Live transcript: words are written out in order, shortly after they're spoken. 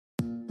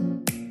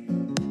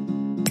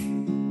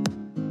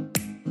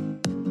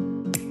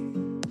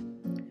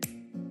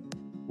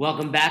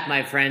Welcome back,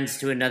 my friends,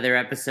 to another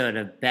episode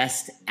of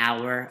Best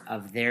Hour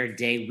of Their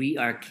Day. We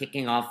are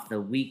kicking off the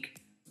week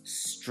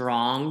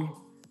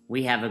strong.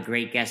 We have a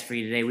great guest for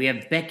you today. We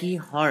have Becky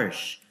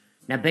Harsh.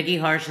 Now, Becky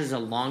Harsh is a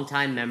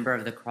longtime member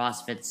of the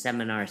CrossFit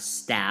Seminar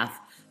staff,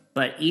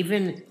 but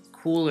even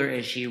cooler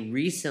is she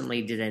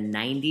recently did a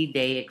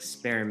 90-day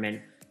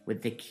experiment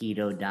with the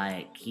keto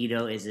diet.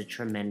 Keto is a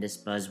tremendous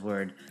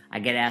buzzword. I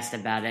get asked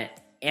about it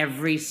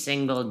every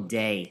single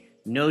day.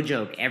 No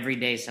joke, every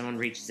day someone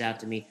reaches out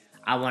to me.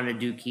 I want to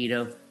do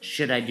keto.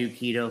 Should I do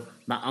keto?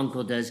 My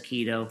uncle does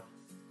keto.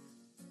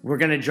 We're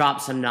going to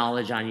drop some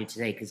knowledge on you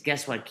today because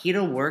guess what?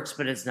 Keto works,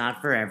 but it's not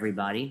for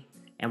everybody.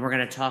 And we're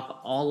going to talk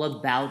all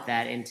about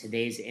that in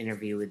today's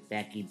interview with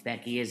Becky.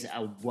 Becky is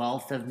a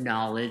wealth of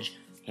knowledge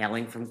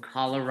hailing from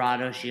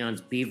Colorado. She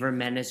owns Beaver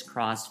Menace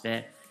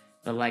CrossFit.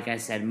 But like I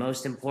said,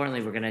 most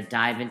importantly, we're going to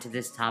dive into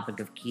this topic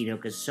of keto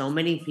because so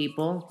many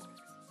people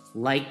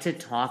like to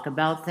talk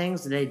about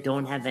things that they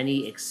don't have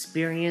any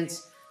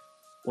experience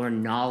or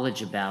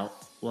knowledge about.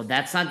 Well,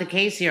 that's not the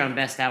case here on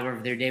Best Hour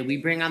of Their Day. We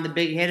bring on the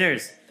big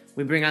hitters.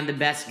 We bring on the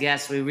best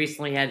guests. We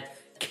recently had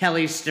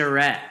Kelly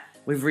Starrett.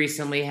 We've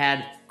recently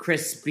had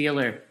Chris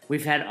Spieler.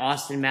 We've had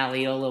Austin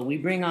Malleolo. We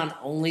bring on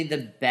only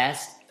the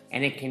best,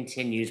 and it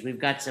continues. We've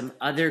got some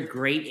other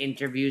great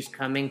interviews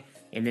coming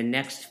in the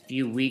next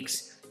few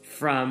weeks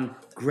from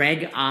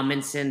Greg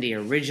Amundsen, the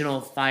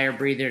original fire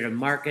breather, to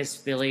Marcus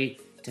Filly,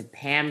 to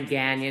Pam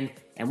Gagnon.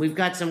 And we've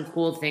got some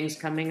cool things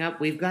coming up.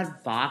 We've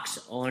got box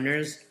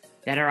owners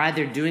that are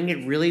either doing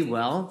it really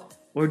well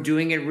or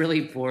doing it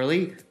really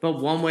poorly. But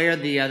one way or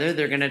the other,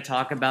 they're going to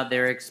talk about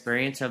their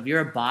experience. So if you're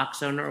a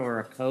box owner or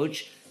a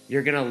coach,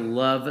 you're going to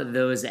love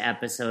those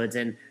episodes.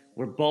 And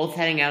we're both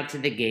heading out to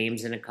the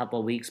games in a couple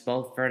of weeks,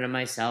 both Fern and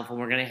myself. And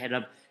we're going to hit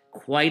up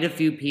quite a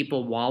few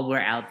people while we're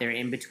out there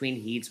in between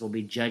heats. We'll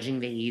be judging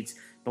the heats.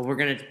 But we're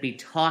going to be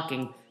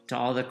talking to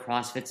all the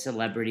CrossFit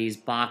celebrities,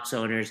 box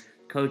owners,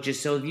 coaches.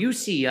 So if you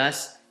see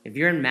us, if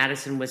you're in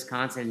Madison,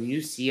 Wisconsin, and you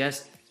see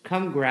us,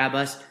 come grab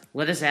us.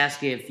 Let us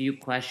ask you a few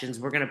questions.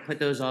 We're going to put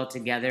those all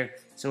together.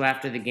 So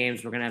after the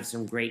games, we're going to have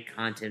some great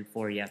content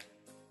for you.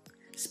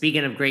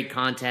 Speaking of great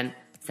content,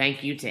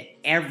 thank you to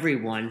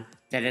everyone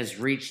that has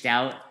reached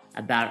out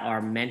about our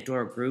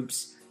mentor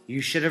groups. You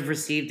should have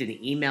received an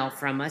email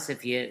from us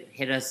if you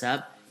hit us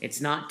up.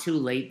 It's not too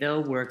late, though.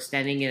 We're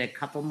extending it a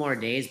couple more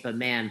days. But,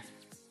 man,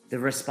 the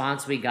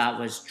response we got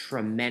was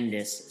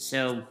tremendous.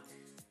 So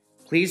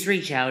please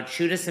reach out,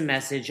 shoot us a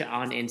message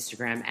on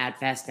Instagram at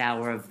Best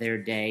Hour of Their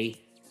Day.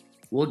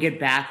 We'll get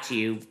back to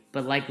you,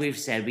 but like we've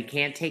said, we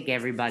can't take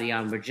everybody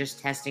on. We're just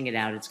testing it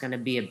out. It's going to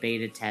be a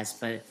beta test,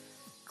 but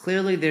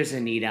clearly there's a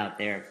need out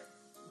there.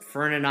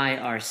 Fern and I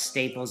are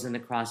staples in the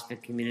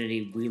CrossFit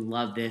community. We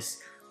love this.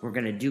 We're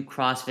going to do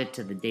CrossFit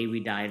to the day we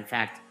die. In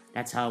fact,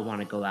 that's how I want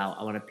to go out.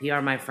 I want to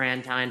PR my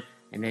Fran time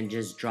and then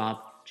just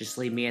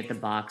leave me at the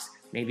box,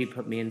 maybe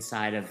put me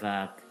inside of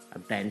a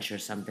bench or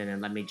something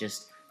and let me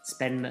just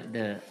spend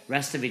the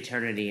rest of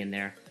eternity in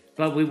there.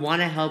 But we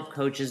want to help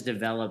coaches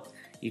develop.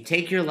 You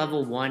take your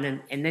level one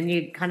and then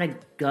you kind of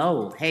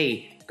go,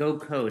 hey, go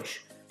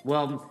coach.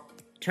 Well,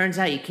 turns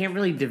out you can't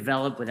really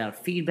develop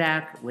without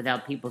feedback,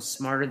 without people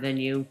smarter than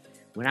you.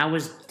 When I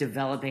was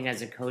developing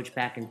as a coach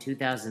back in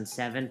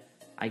 2007,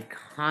 I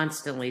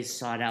constantly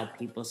sought out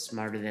people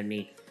smarter than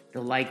me.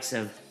 The likes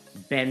of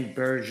Ben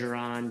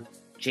Bergeron,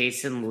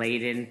 Jason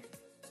Layden,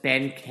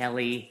 Ben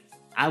Kelly.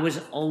 I was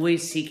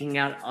always seeking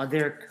out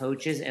other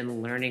coaches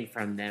and learning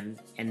from them,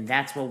 and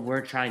that's what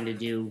we're trying to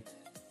do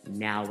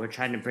now. We're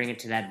trying to bring it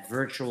to that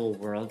virtual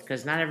world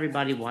because not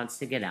everybody wants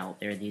to get out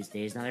there these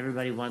days. Not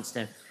everybody wants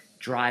to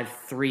drive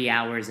 3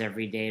 hours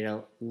every day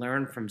to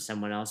learn from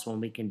someone else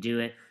when we can do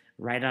it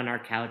right on our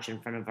couch in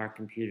front of our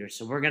computer.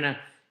 So we're going to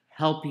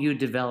help you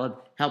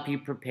develop, help you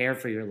prepare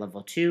for your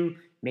level 2,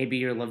 maybe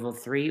your level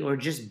 3, or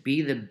just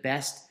be the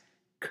best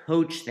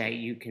coach that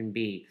you can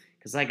be.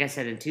 Because like I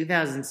said, in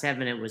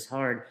 2007, it was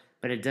hard,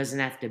 but it doesn't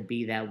have to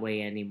be that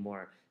way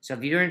anymore. So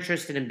if you're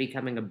interested in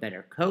becoming a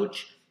better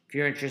coach, if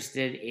you're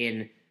interested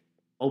in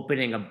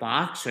opening a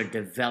box or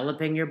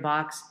developing your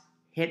box,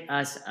 hit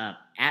us up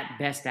at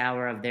Best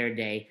Hour of Their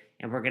Day,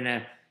 and we're going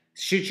to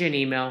shoot you an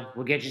email.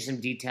 We'll get you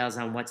some details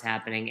on what's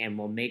happening, and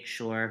we'll make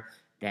sure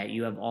that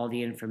you have all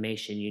the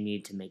information you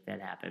need to make that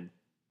happen.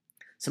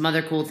 Some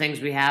other cool things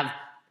we have.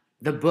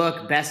 The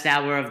book, Best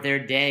Hour of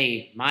Their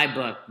Day, my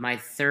book, my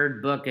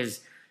third book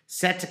is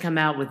set to come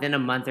out within a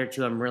month or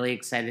two. I'm really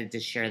excited to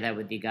share that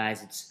with you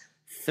guys. It's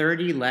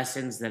 30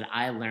 lessons that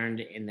I learned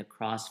in the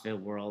CrossFit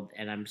world,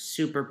 and I'm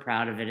super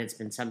proud of it. It's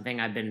been something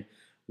I've been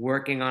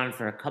working on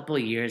for a couple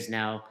of years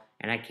now,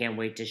 and I can't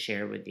wait to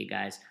share it with you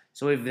guys.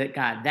 So we've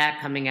got that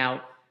coming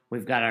out.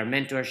 We've got our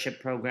mentorship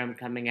program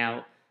coming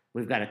out.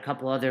 We've got a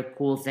couple other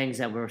cool things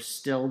that we're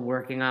still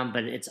working on,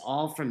 but it's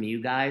all from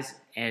you guys,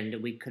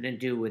 and we couldn't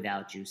do it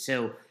without you.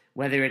 So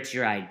whether it's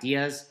your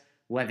ideas,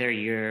 whether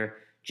you're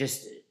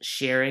just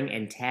sharing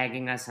and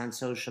tagging us on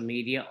social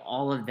media,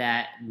 all of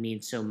that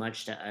means so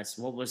much to us.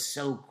 What was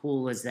so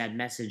cool is that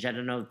message. I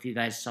don't know if you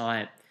guys saw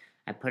it.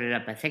 I put it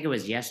up, I think it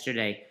was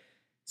yesterday.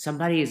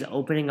 somebody is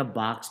opening a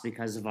box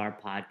because of our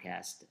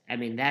podcast. I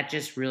mean, that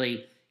just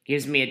really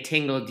gives me a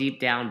tingle deep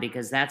down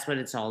because that's what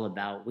it's all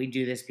about. We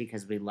do this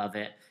because we love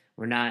it.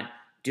 We're not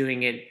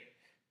doing it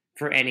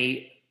for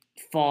any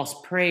false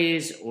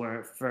praise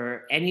or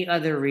for any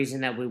other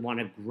reason that we want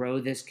to grow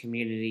this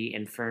community.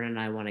 And Fern and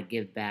I want to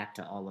give back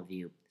to all of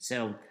you.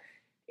 So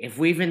if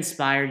we've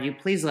inspired you,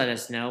 please let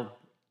us know.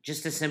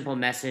 Just a simple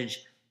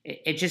message.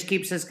 It just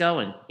keeps us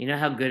going. You know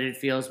how good it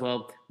feels?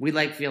 Well, we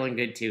like feeling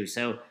good too.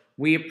 So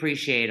we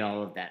appreciate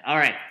all of that. All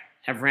right,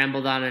 I've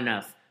rambled on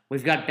enough.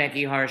 We've got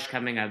Becky Harsh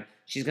coming up.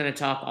 She's going to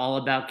talk all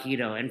about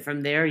keto. And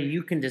from there,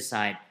 you can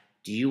decide,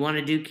 do you want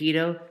to do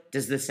keto?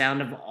 Does the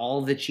sound of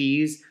all the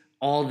cheese,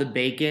 all the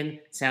bacon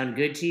sound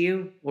good to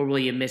you? Or will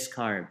you miss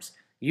carbs?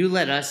 You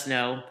let us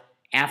know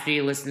after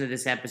you listen to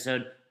this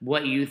episode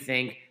what you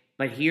think.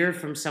 But hear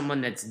from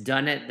someone that's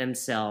done it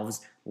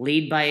themselves.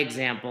 Lead by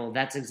example.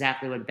 That's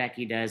exactly what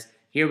Becky does.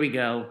 Here we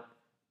go.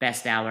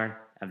 Best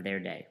hour of their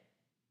day.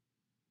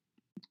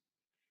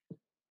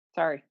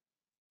 Sorry.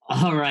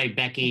 All right,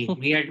 Becky.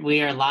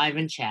 we are live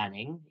and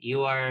chatting.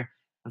 You are,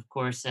 of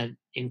course,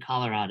 in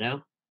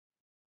Colorado.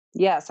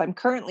 Yes, I'm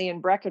currently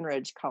in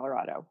Breckenridge,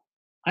 Colorado.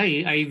 Are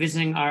you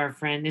visiting our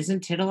friend?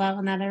 Isn't Tittle out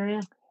in that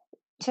area?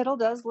 Tittle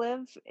does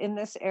live in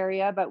this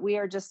area, but we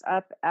are just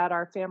up at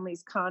our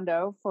family's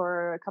condo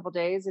for a couple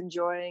days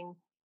enjoying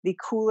the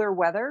cooler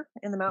weather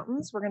in the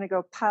mountains. We're going to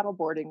go paddle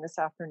boarding this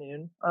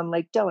afternoon on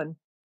Lake Dillon.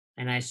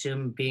 And I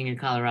assume being in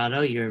Colorado,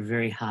 you're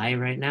very high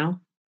right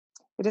now?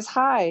 It is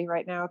high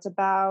right now. It's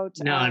about...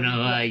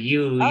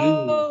 you...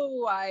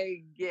 Oh,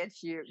 I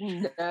get you.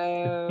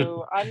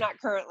 No, I'm not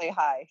currently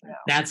high. No.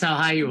 That's how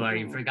high you are.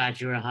 You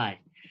forgot you were high.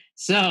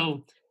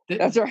 So...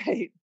 That's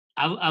right.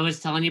 I was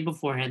telling you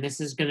beforehand,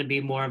 this is going to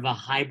be more of a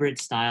hybrid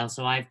style.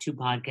 So I have two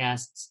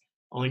podcasts,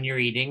 Own Your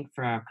Eating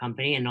for our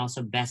company and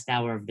also Best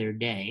Hour of Their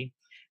Day.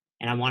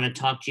 And I want to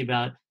talk to you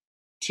about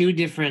two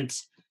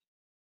different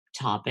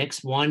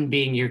topics. One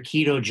being your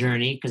keto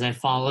journey, because I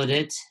followed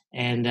it.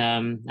 And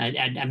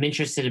I'm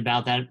interested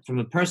about that from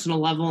a personal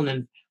level. And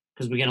then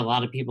because we get a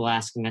lot of people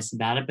asking us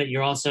about it, but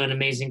you're also an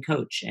amazing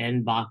coach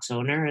and box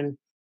owner. And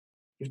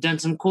you've done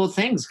some cool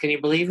things. Can you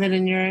believe it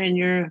in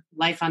your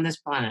life on this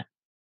planet?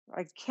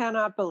 I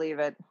cannot believe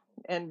it.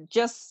 And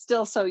just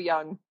still so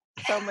young.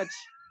 So much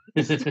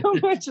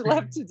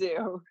left to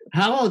do.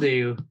 How old are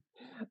you?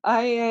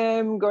 I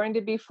am going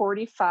to be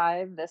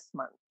 45 this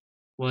month.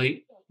 Well,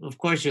 of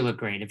course you look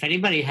great. If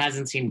anybody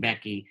hasn't seen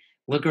Becky,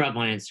 look her up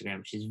on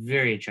Instagram. She's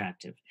very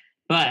attractive.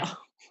 But,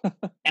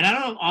 and I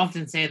don't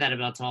often say that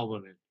about tall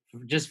women.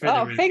 Just for the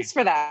record. Thanks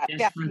for that.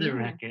 Just for the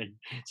record.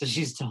 So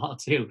she's tall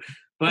too.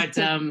 But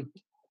let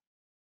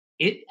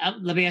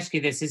me ask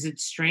you this. Is it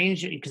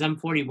strange, because I'm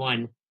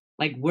 41,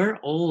 like we're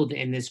old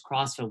in this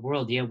CrossFit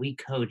world, yet we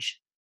coach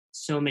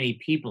so many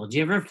people. Do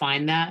you ever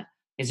find that?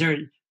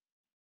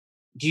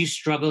 Do you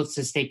struggle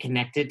to stay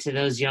connected to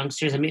those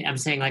youngsters? I mean, I'm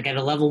saying like at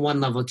a level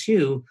 1, level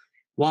 2,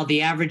 while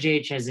the average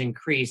age has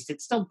increased,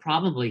 it's still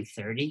probably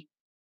 30.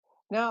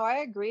 No, I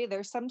agree.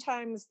 There's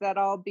sometimes that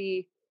I'll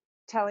be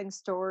telling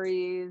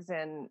stories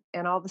and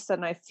all of a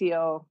sudden I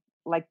feel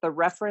like the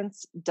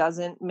reference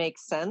doesn't make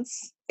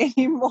sense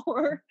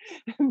anymore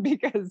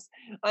because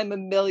I'm a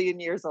million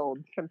years old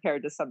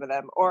compared to some of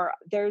them. Or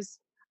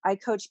I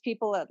coach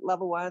people at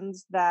level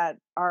 1s that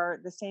are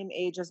the same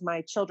age as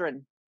my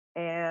children.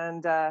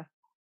 And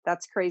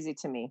that's crazy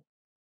to me.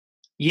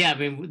 Yeah. I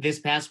mean,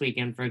 this past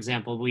weekend, for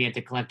example, we had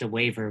to collect a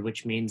waiver,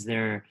 which means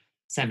they're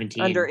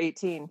 17. Under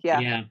 18. Yeah.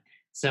 Yeah.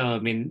 So, I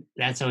mean,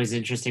 that's always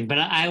interesting. But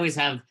I always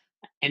have,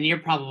 and you're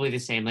probably the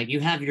same, like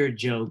you have your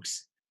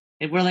jokes.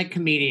 And we're like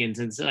comedians.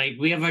 And so like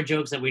we have our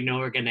jokes that we know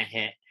are going to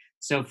hit.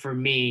 So for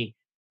me,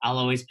 I'll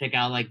always pick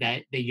out like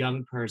the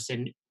young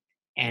person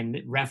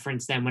and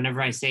reference them whenever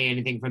I say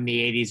anything from the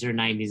 80s or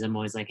 90s. I'm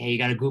always like, hey, you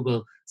got to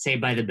Google Saved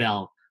by the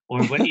Bell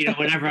or what,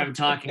 whatever I'm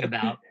talking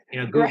about,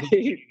 Google right.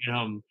 at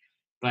home.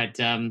 But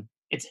do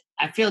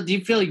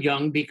you feel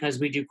young because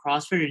we do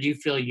CrossFit, or do you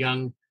feel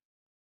young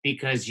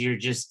because you're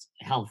just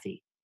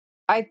healthy?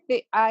 I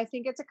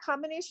think it's a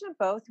combination of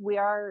both. We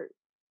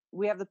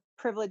have the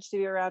privilege to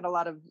be around a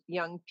lot of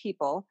young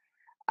people.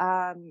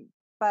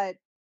 But,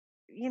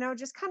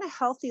 just kind of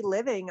healthy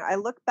living. I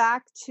look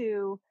back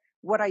to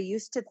what I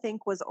used to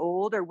think was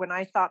old, or when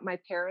I thought my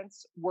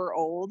parents were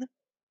old.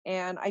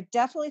 And I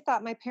definitely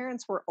thought my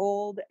parents were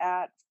old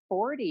at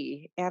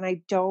 40. And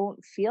I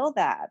don't feel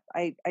that.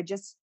 I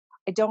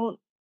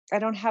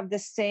don't have the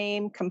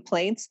same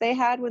complaints they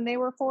had when they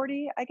were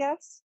 40, I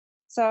guess.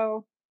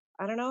 So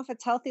I don't know if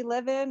it's healthy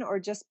living or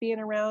just being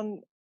around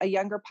a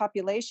younger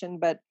population,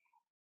 but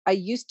I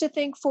used to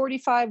think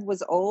 45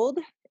 was old,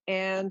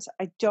 and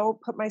I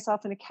don't put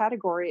myself in a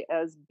category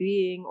as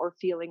being or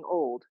feeling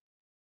old.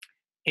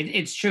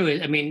 It's true.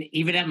 I mean,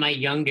 even at my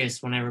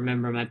youngest, when I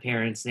remember my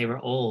parents, they were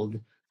old.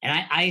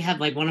 And I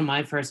have like one of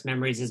my first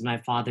memories is my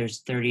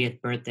father's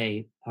 30th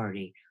birthday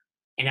party.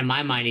 And in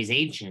my mind, he's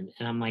ancient.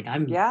 And I'm like,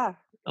 I'm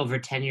over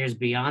 10 years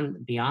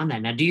beyond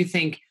that. Now, do you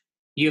think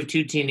you have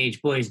two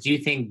teenage boys? Do you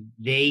think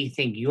they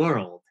think you're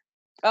old?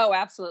 Oh,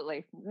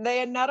 absolutely.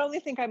 They not only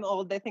think I'm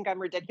old, they think I'm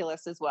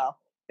ridiculous as well.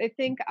 They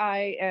think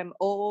I am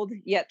old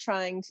yet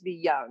trying to be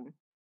young.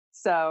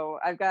 So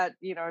I've got,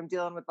 I'm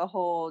dealing with the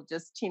whole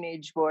just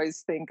teenage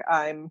boys think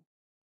I'm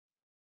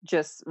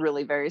just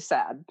really very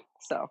sad.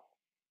 So,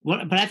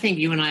 But I think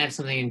you and I have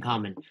something in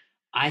common.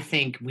 I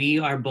think we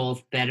are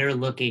both better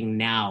looking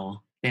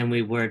now than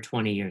we were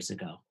 20 years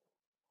ago.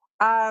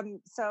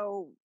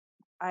 so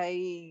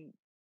I,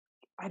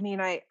 I mean,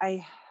 Is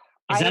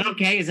that I,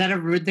 okay? Is that a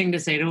rude thing to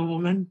say to a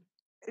woman?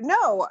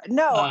 no,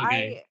 no, Oh,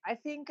 okay. I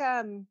think,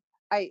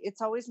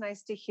 it's always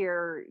nice to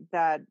hear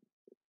that,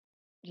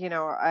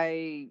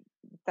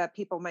 that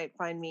people might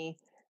find me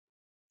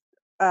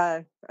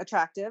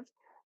attractive.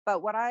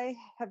 But what I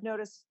have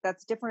noticed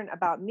that's different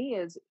about me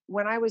is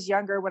when I was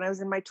younger, when I was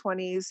in my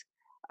 20s,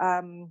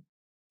 um,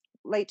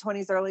 late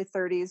 20s, early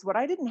 30s, what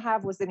I didn't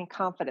have was any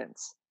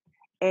confidence.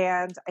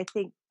 And I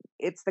think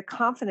it's the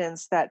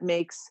confidence that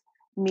makes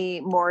me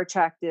more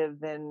attractive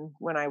than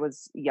when I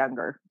was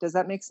younger. Does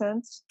that make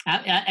sense?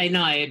 I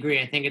know, I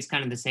agree. I think it's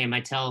kind of the same.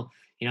 I tell,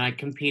 I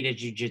compete at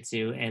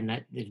jujitsu,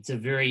 and it's a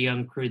very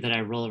young crew that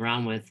I roll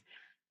around with.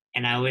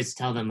 And I always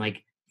tell them,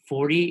 like,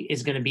 40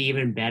 is going to be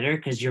even better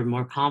because you're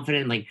more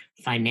confident, like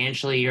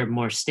financially, you're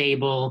more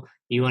stable.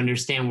 You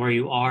understand where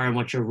you are and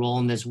what your role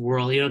in this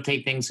world. You don't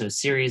take things so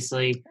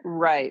seriously.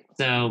 Right.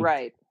 So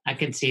Right. I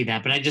can see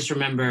that. But I just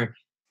remember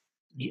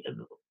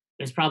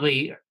it's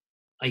probably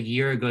a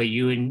year ago,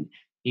 you and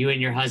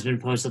your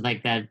husband posted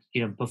like that,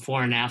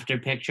 before and after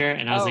picture.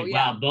 And I was Oh like,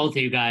 yeah. wow, both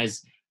of you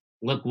guys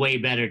look way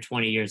better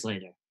 20 years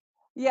later.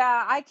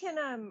 Yeah, I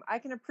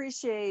can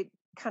appreciate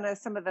kind of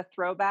some of the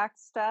throwback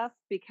stuff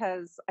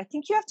because I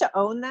think you have to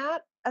own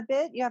that a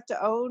bit. You have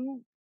to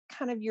own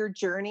kind of your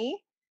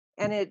journey,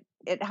 and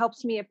it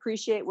helps me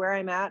appreciate where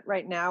I'm at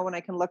right now when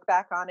I can look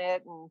back on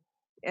it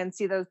and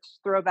see those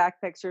throwback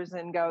pictures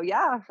and go,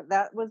 yeah,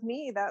 that was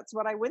me. That's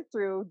what I went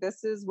through.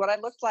 This is what I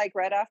looked like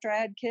right after I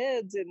had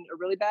kids and a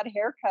really bad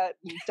haircut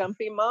and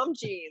dumpy mom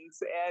jeans.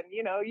 And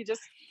you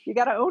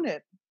got to own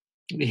it.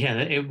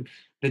 Yeah,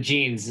 the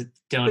genes The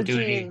don't do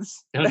any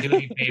jeans. don't do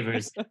any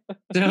favors.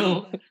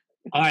 So,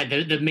 all right,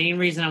 the main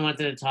reason I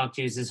wanted to talk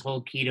to you is this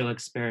whole keto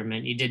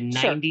experiment. You did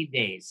Sure. 90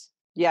 days.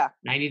 Yeah.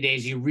 90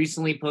 days. You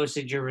recently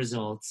posted your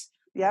results,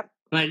 Yep.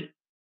 but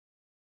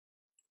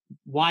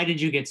why did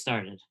you get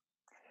started?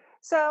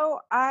 So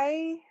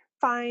I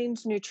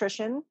find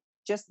nutrition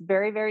just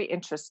very, very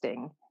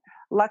interesting.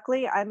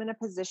 Luckily, I'm in a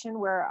position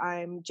where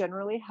I'm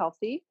generally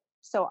healthy,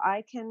 so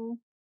I can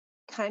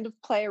kind of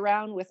play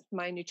around with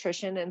my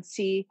nutrition and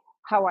see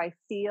how I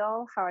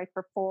feel, how I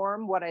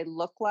perform, what I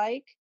look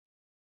like,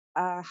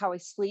 how I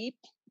sleep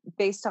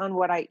based on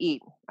what I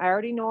eat. I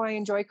already know I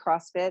enjoy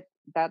CrossFit.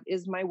 That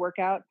is my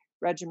workout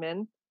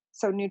regimen.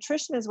 So,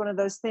 nutrition is one of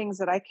those things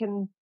that I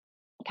can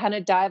kind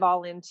of dive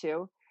all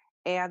into.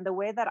 And the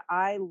way that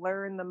I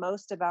learn the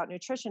most about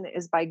nutrition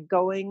is by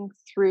going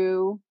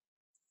through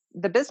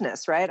the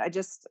business, right?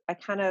 I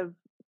kind of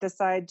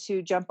decide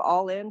to jump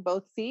all in,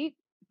 both feet,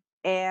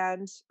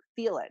 and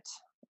feel it.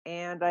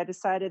 And I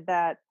decided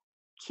that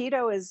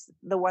keto is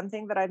the one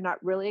thing that I've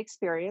not really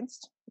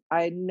experienced.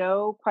 I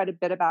know quite a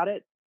bit about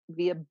it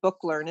via book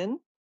learning,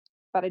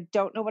 but I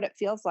don't know what it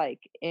feels like.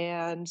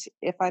 And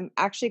if I'm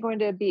actually going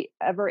to be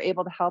ever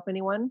able to help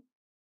anyone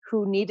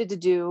who needed to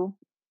do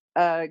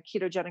a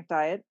ketogenic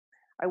diet,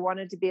 I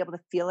wanted to be able to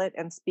feel it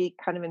and speak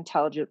kind of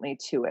intelligently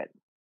to it.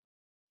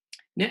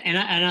 And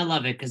I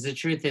love it because the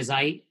truth is,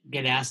 I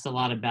get asked a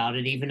lot about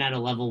it. Even at a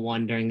level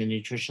one during the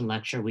nutrition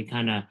lecture, we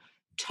kind of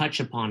touch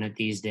upon it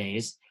these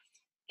days.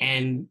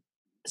 And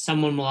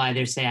someone will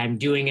either say, I'm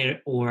doing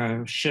it,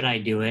 or should I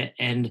do it?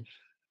 And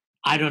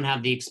I don't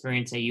have the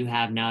experience that you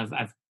have now.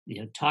 I've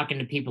talking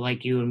to people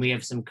like you, and we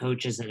have some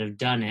coaches that have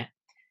done it.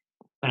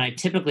 But I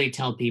typically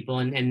tell people,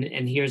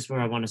 and here's where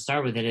I want to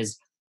start with it is,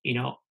 you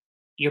know,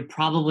 you're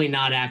probably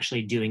not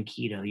actually doing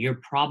keto. You're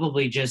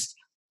probably just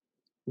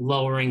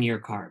lowering your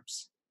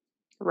carbs.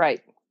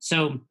 Right.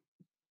 So,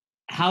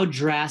 how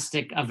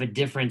drastic of a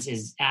difference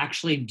is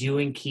actually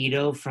doing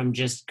keto from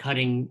just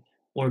cutting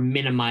or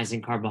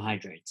minimizing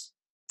carbohydrates?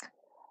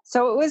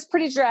 So it was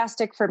pretty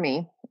drastic for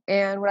me.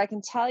 And what I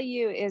can tell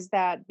you is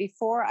that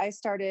before I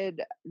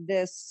started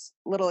this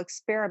little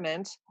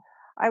experiment,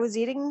 I was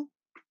eating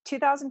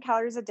 2,000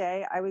 calories a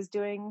day. I was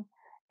doing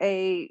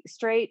a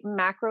straight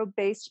macro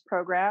based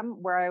program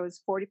where I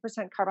was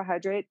 40%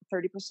 carbohydrate,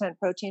 30%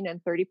 protein,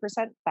 and 30%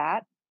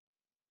 fat.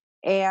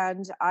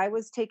 And I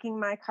was taking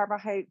my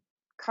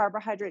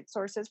carbohydrate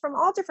sources from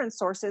all different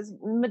sources.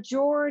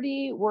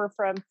 Majority were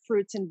from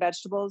fruits and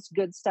vegetables,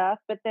 good stuff.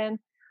 But then,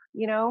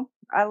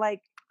 I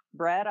like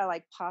bread, I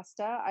like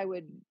pasta. I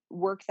would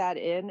work that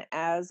in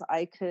as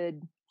I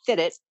could fit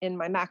it in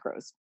my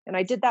macros. And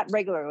I did that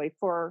regularly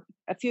for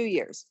a few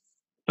years.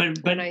 But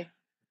And I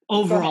Go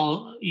ahead.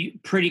 overall,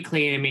 pretty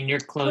clean. I mean, you're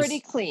Pretty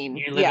close. clean.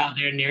 You live Yeah. out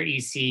there near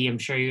EC. I'm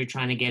sure you're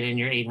trying to get in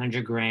your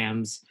 800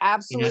 grams. You know,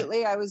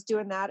 Absolutely. I was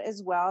doing that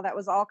as well. That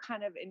was all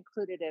kind of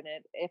included in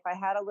it. If I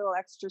had a little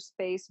extra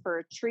space for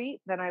a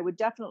treat, then I would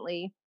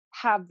definitely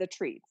have the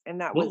treat.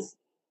 And that what was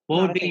What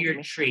Not would a be thing for your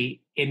me.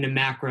 treat in the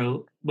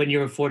macro when you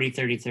were 40,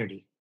 30,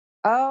 30?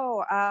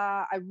 Oh,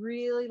 I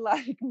really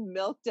like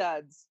Milk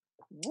Duds.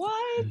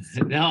 What?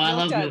 No, I Milk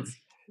love milk. Duds.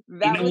 You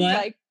That know was what?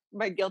 like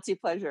my guilty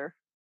pleasure.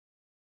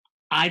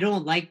 I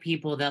don't like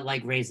people that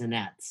like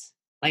Raisinets.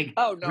 Like,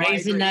 Oh, no, I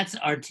agree. Raisinets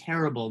are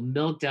terrible.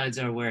 Milk Duds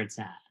are where it's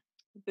at.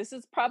 This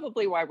is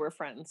probably why we're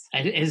friends.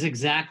 It is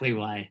exactly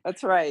why.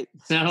 That's right.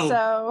 So,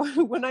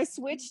 So when I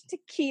switched to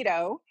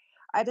keto,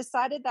 I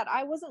decided that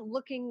I wasn't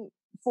looking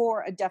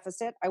for a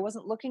deficit. I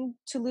wasn't looking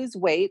to lose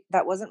weight.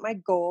 That wasn't my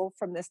goal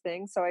from this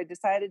thing. So I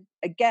decided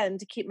again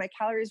to keep my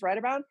calories right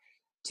around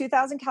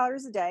 2,000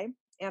 calories a day.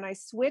 And I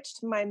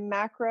switched my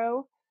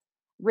macro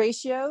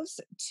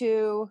ratios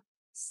to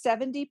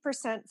 70%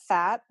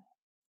 fat,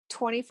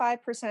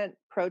 25%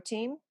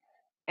 protein,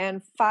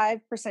 and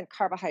 5%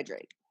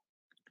 carbohydrate.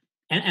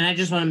 and I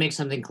just want to make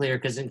something clear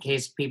because in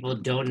case people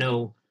don't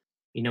know,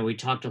 we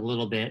talked a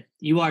little bit.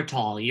 You are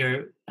tall.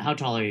 How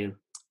tall are you?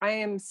 I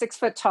am 6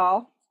 foot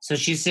tall. So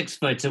she's 6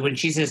 foot. So when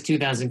she says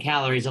 2,000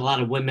 calories, a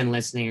lot of women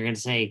listening are going to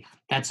say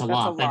that's a That's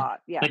a lot. But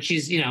lot. Yeah. but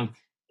she's So,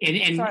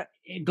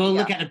 and go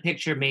look yeah. at a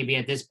picture maybe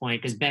at this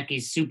point because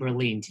Becky's super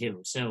lean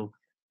too. So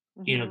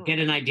Mhm. get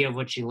an idea of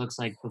what she looks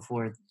like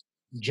before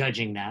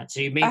judging that. So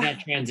you made that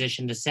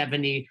transition to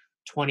 70,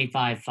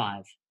 25,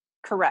 5.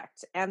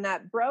 Correct. And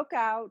that broke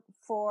out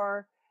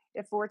for,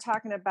 if we're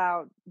talking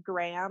about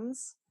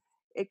grams,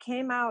 it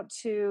came out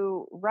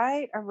to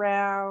right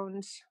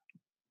around,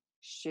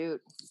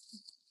 shoot.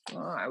 Oh,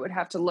 I would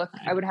have to look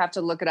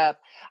it up.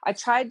 I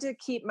tried to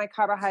keep my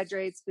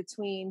carbohydrates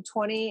between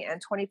 20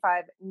 and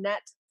 25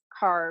 net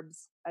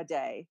carbs a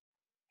day.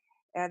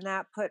 And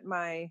that put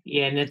my,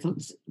 Yeah, and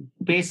it's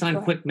based on go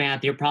ahead. quick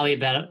math, you're probably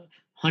about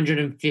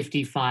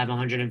 155,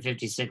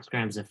 156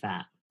 grams of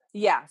fat.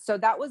 Yeah. So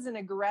that was an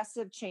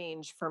aggressive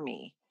change for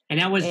me. And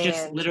that was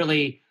just And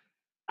literally,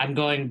 I'm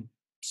going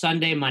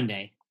Sunday,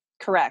 Monday.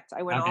 correct.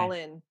 I went all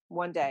Okay. in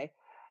one day.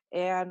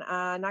 And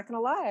not going to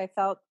lie, I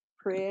felt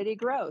pretty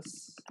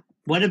gross.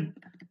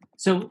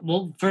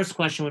 Well, first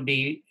question would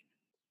be,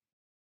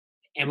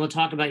 and we'll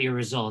talk about your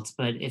results,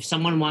 but if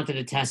someone wanted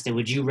to test it,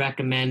 would you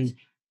recommend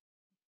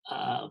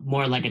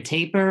more like a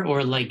taper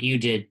or like you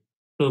did?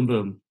 Boom,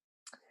 boom.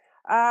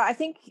 I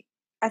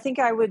think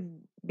I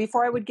would,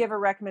 before I would give a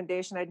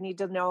recommendation, I'd need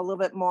to know a little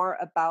bit more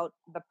about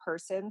the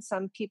person.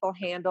 Some people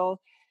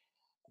handle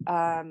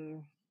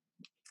um,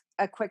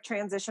 a quick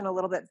transition a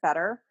little bit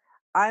better.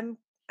 I'm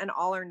an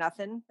all or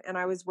nothing, and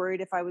I was worried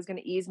if I was going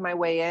to ease my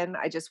way in,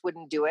 I just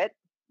wouldn't do it.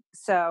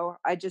 So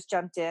I just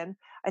jumped in.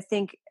 I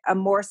think a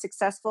more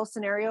successful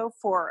scenario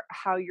for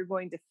how you're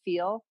going to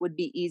feel would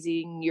be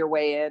easing your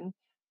way in,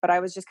 but I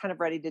was just kind of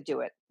ready to do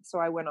it. So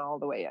I went all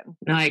the way in.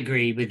 No, I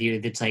agree with you.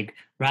 That's like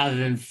rather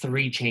than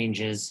three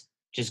changes,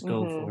 just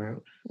go Hmm. for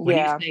it. When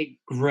you Yeah. say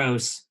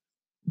gross,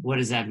 what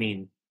does that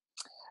mean?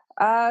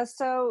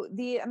 So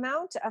the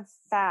amount of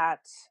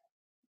fat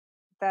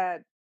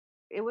that,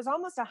 it was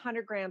almost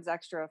 100 grams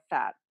extra of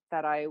fat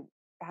that I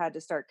had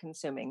to start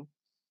consuming.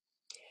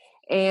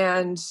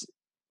 And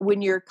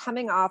when you're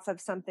coming off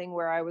of something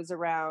where I was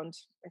around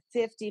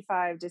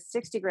 55 to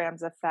 60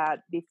 grams of fat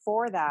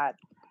before that,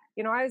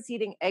 I was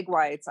eating egg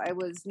whites. I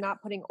was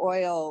not putting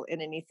oil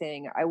in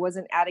anything. I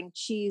wasn't adding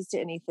cheese to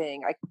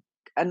anything.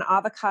 An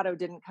avocado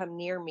didn't come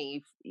near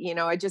me.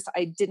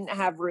 I didn't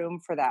have room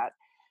for that.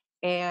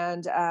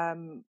 And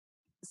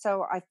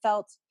so I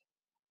felt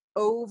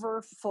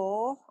over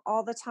full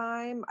all the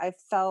time. I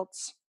felt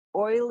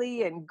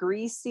oily and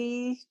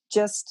greasy.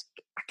 Just,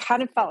 I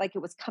kind of felt like it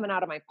was coming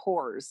out of my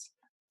pores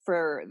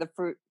for the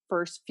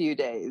first few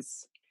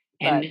days.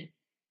 But And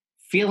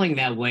feeling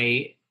that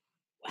way,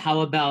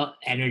 how about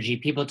energy?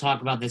 People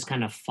talk about this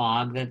kind of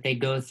fog that they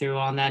go through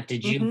on that.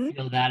 Did you mhm,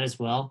 feel that as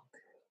well?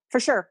 for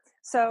sure.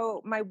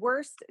 So my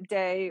worst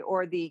day,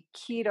 or the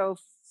keto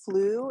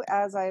flu,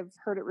 as I've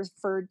heard it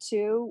referred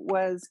to,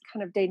 was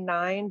kind of day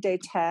 9, day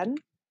 10.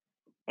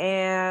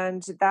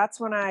 And that's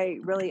when I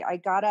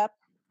got up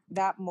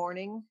that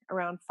morning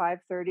around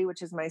 5:30,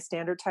 which is my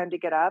standard time to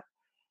get up,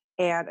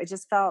 and I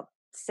just felt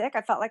sick.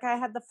 I felt like I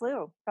had the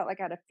flu. Felt like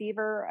I had a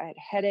fever, I had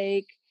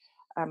headache,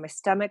 my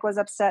stomach was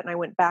upset, and I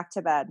went back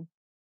to bed.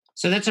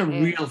 So that's a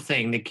And real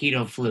thing, the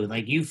keto flu.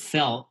 Like you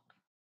felt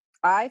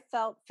I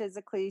felt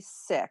physically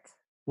sick.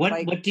 what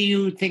Like, what do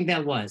you think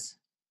that was?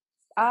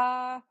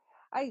 uh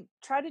I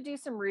tried to do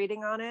some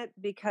reading on it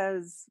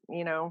because,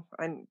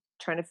 I'm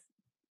trying to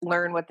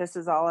learn what this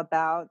is all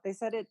about. They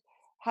said it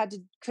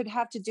could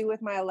have to do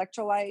with my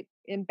electrolyte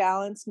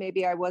imbalance.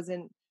 Maybe I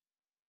wasn't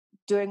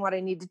doing what I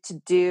needed to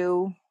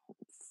do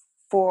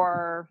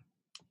for,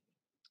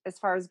 as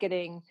far as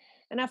getting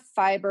enough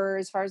fiber,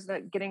 as far as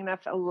getting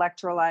enough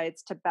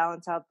electrolytes to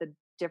balance out the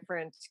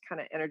different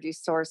kind of energy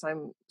source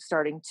I'm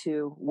starting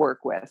to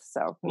work with.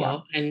 So, yeah.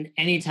 Well, and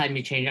anytime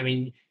you change, I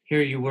mean,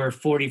 here you were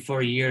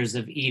 44 years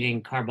of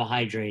eating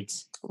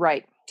carbohydrates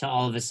Right. to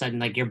all of a sudden,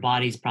 like your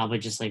body's probably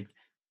just like,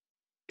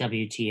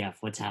 WTF,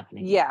 what's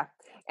happening? Yeah.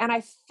 And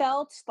I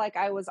felt like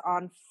I was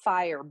on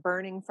fire,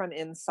 burning from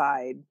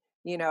inside.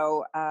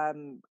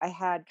 I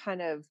had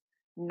kind of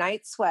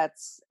night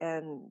sweats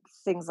and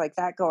things like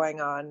that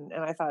going on.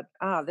 And I thought,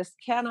 this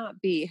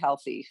cannot be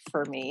healthy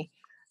for me.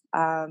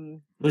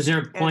 Was there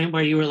a And point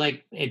where you were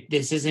like,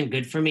 this isn't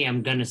good for me,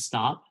 I'm going to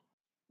stop?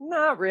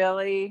 not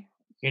really,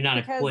 You're not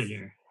a because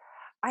quitter.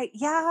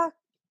 yeah.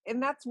 And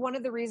that's one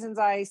of the reasons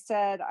I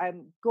said,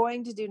 I'm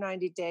going to do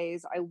 90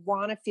 days. I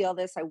want to feel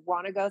this. I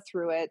want to go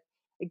through it.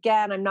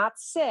 Again, I'm not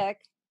sick.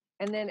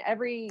 And then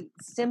every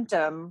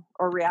symptom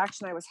or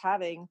reaction I was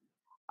having,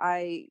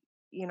 I'd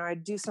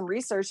do some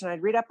research and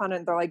I'd read up on it.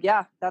 And they're like,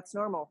 yeah, that's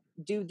normal.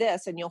 Do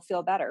this and you'll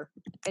feel better.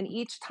 And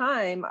each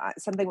time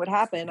something would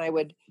happen, I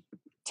would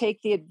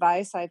take the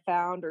advice I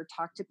found or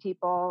talk to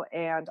people,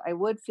 and I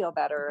would feel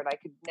better and I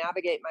could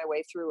navigate my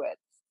way through it.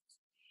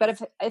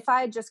 But if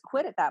I had just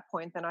quit at that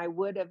point, then I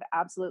would have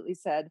absolutely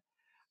said,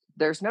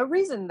 there's no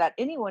reason that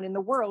anyone in the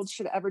world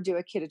should ever do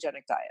a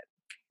ketogenic diet.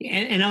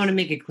 And I want to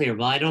make it clear,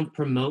 while I don't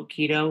promote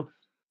keto,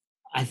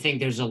 I think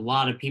there's a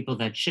lot of people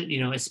that should,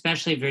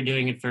 especially if you're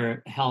doing it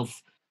for health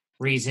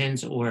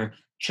reasons or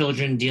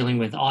children dealing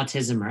with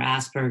autism or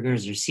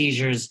Asperger's or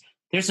seizures.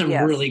 There's some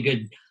Yes, really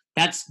good,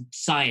 that's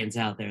science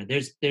out there.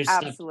 There's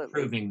stuff absolutely.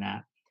 proving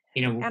that.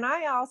 And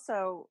I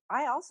also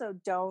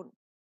don't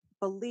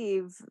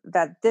believe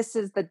that this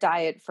is the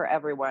diet for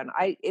everyone.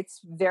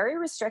 It's very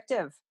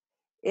restrictive.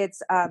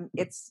 It's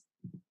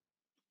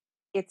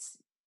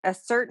a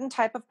certain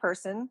type of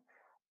person,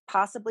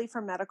 possibly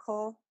for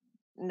medical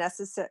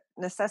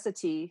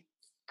necessity,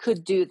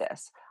 could do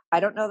this. I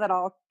don't know that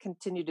I'll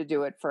continue to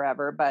do it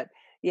forever, but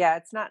yeah,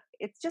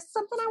 it's just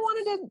something I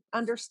wanted to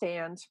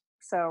understand.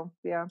 So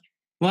yeah.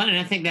 Well, and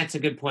I think that's a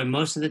good point.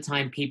 Most of the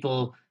time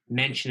people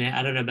mention it.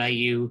 I don't know about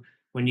you,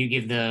 when you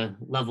give the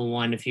level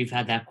one, if you've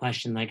had that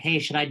question like, hey,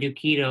 should I do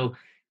keto?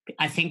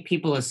 I think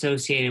people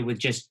associate it with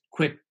just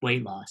quick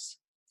weight loss.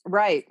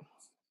 Right.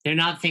 They're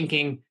not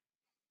thinking,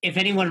 if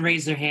anyone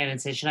raised their hand and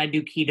said, should I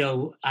do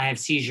keto? I have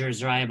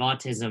seizures or I have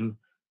autism.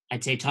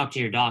 I'd say, talk to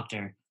your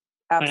doctor.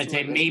 But I'd say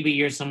Absolutely. maybe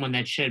you're someone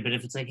that should. But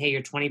if it's like, hey,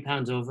 you're 20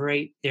 pounds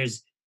overweight,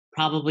 there's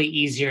probably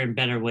easier and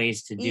better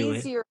ways to do it.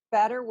 Easier,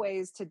 better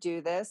ways to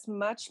do this,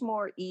 much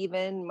more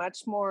even,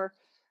 much more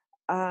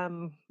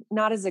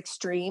not as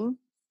extreme.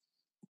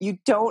 You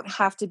don't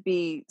have to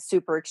be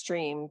super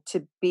extreme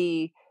to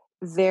be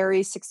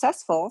very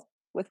successful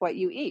with what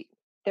you eat.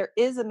 There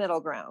is a middle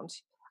ground.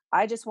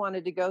 I just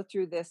wanted to go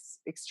through this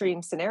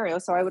extreme scenario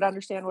so I would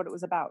understand what it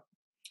was about.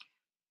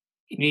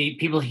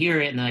 People hear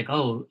it and they're like,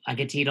 oh, I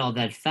get to eat all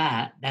that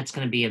fat. That's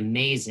going to be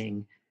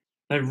amazing.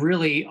 But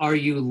really, are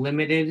you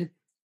limited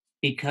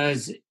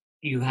because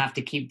you have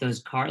to keep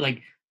those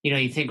like,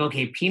 you think,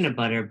 okay, peanut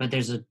butter, but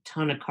there's a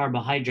ton of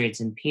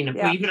carbohydrates in peanut,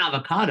 well, Yeah, even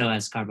avocado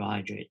has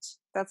carbohydrates.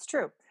 that's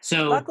true.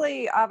 So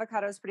Luckily,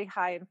 avocado is pretty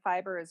high in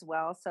fiber as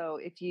well. So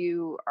if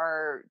you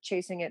are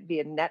chasing it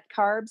via net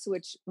carbs,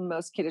 which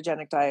most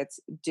ketogenic diets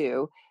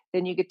do,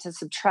 then you get to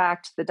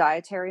subtract the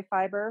dietary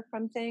fiber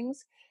from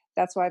things.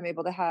 That's why I'm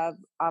able to have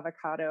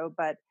avocado.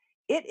 But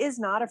it is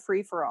not a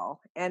free for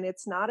all. And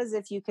it's not as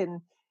if you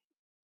can,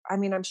 I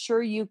mean, I'm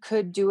sure you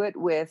could do it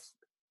with,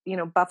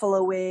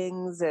 buffalo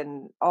wings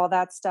and all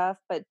that stuff.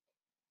 But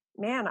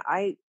man,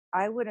 I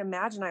would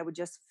imagine I would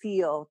just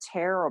feel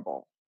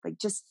terrible. Like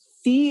just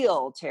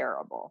feel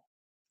terrible.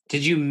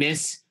 did you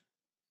miss,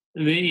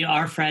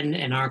 our friend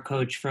and our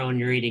coach for When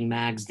You're Eating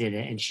Mags did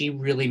it, and she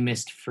really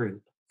missed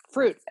fruit.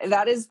 Fruit,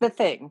 that is the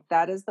thing.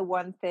 That is the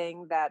one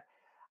thing that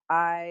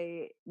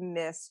I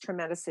miss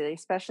tremendously,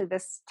 especially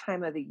this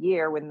time of the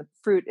year when the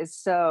fruit is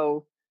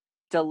so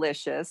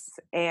delicious.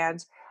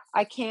 And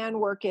I can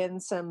work in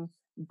some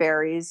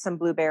berries, some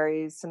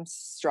blueberries, some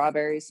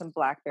strawberries, some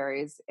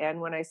blackberries.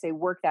 And when I say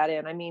work that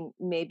in, I mean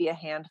maybe a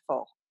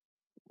handful.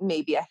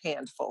 Maybe a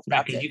handful. Yeah,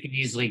 That's because it. you could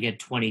easily get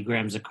 20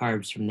 grams of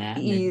carbs from that,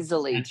 and then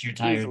Easily, that's your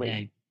entire easily.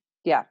 day.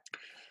 Yeah.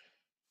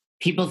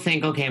 People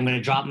think, okay, I'm going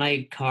to drop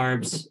my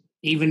carbs,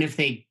 even if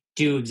they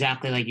do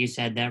exactly like you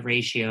said, that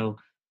ratio,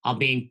 I'll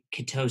be in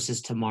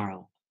ketosis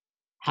tomorrow.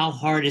 How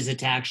hard is it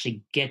to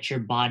actually get your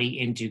body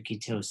into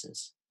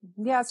ketosis?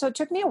 Yeah. So it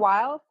took me a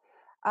while.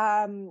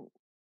 Um,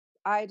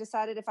 I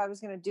decided if I was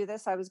going to do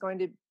this, I was going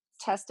to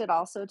test it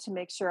also to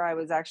make sure I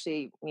was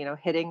actually,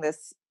 hitting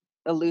this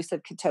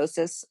elusive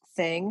ketosis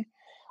thing.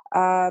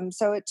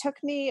 So it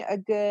took me a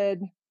good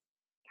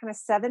kind of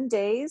 7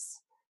 days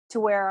to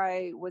where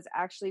I was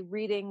actually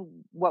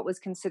reading what was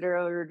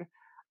considered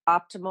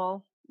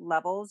optimal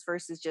levels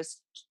versus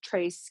just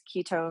trace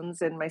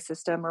ketones in my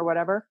system or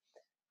whatever.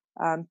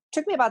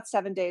 Took me about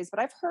 7 days, but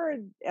I've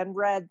heard and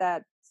read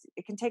that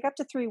it can take up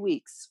to 3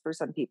 weeks for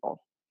some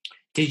people.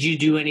 Did you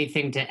do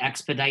anything to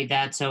expedite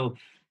that? So,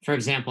 for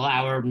example,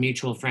 our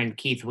mutual friend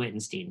Keith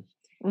Wittenstein,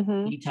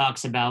 Hmm. he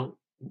talks about,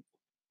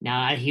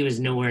 now he was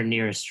nowhere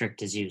near as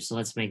strict as you, so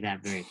let's make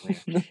that very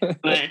clear.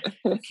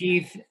 But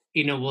Keith,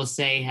 will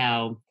say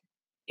how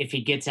if he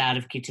gets out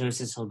of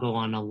ketosis, he'll go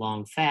on a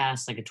long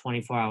fast, like a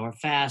 24-hour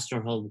fast,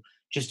 or he'll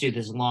just do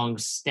this long,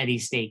 steady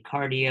state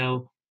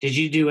cardio. Did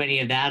you do any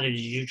of that, or did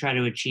you try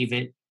to achieve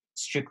it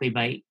strictly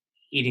by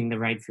eating the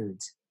right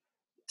foods?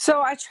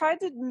 So I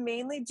tried to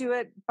mainly do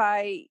it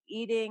by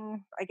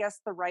eating, I guess,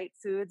 the right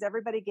foods.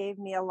 Everybody gave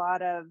me a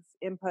lot of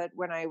input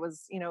when I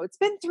was, it's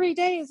been 3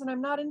 days and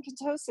I'm not in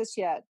ketosis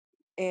yet.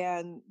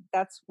 And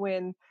that's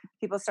when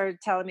people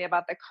started telling me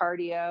about the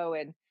cardio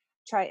and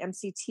try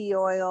MCT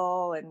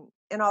oil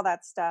and all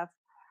that stuff.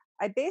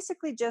 I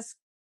basically just,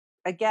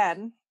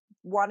 again,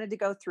 wanted to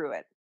go through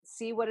it,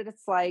 see what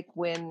it's like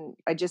when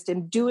I just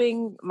am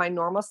doing my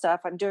normal stuff.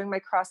 I'm doing my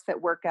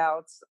CrossFit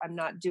workouts. I'm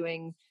not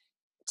doing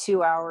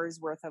 2 hours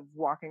worth of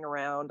walking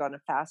around on a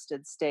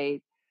fasted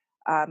state.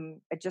 I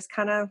just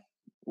kind of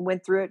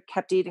went through it,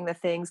 kept eating the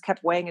things,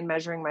 kept weighing and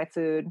measuring my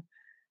food,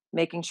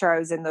 making sure I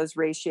was in those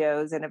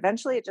ratios. And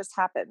eventually it just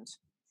happened.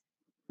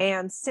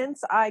 And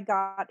since I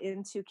got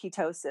into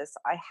ketosis,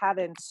 I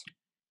haven't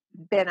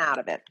been out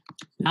of it.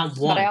 Not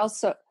But I one.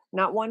 also,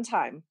 not one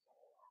time.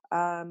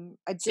 I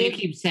So you did,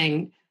 keep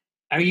saying,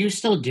 are you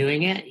still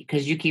doing it?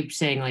 Because you keep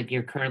saying like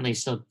you're currently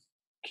still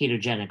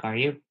ketogenic, are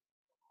you?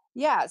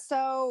 yeah.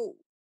 So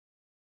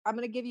I'm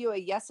going to give you a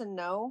yes and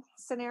no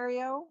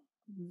scenario.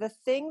 The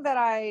thing that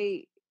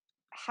I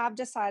have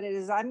decided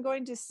is I'm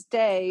going to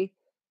stay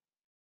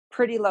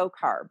pretty low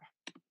carb.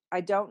 I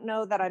don't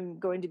know that I'm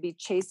going to be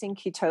chasing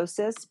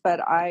ketosis,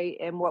 but I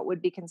am what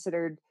would be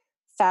considered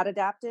fat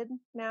adapted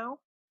now.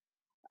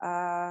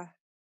 Uh,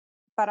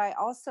 but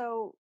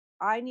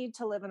I need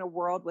to live in a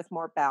world with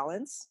more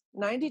balance.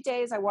 90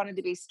 days, I wanted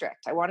to be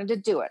strict. I wanted to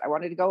do it. I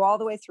wanted to go all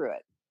the way through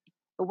it.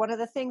 But one of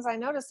the things I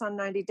notice on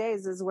 90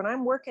 days is when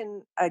I'm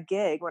working a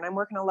gig, when I'm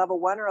working a level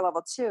 1 or a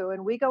level 2,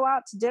 and we go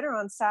out to dinner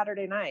on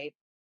Saturday night,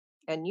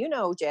 and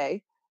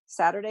Jay,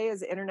 Saturday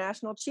is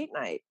International Cheat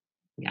Night.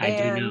 Yeah, I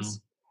do And know.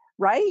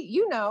 right,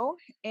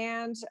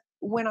 and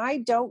when I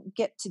don't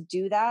get to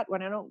do that,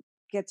 when I don't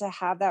get to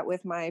have that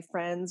with my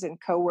friends and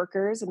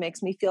coworkers, it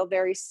makes me feel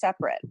very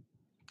separate.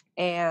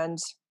 And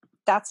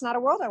that's not a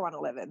world I want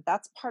to live in.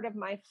 That's part of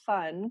my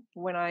fun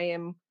when I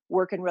am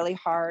working really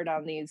hard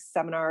on these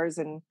seminars,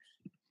 and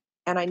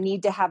I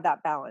need to have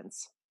that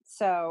balance.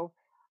 So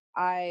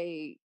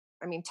I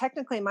mean,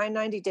 technically my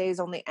 90 days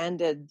only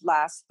ended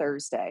last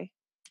Thursday,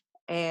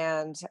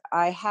 and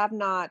I have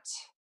not,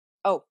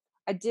 oh,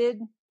 I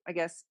did, I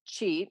guess,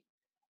 cheat,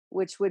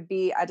 which would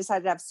be I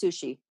decided to have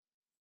sushi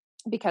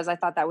because I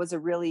thought that was a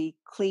really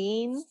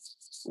clean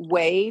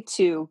way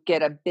to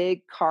get a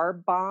big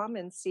carb bomb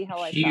and see how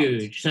I felt.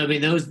 Huge. So I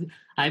mean, those.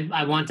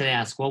 I wanted to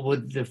ask, what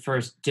would the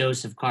first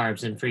dose of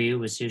carbs, and for you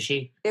was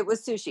sushi? It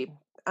was sushi.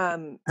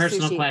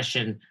 Personal Sushi.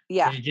 question: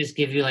 Yeah, did it just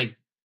give you like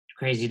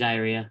crazy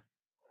diarrhea?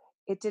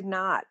 it did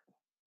not.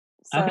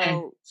 Okay,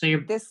 So so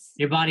this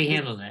your body this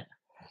handled it.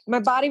 my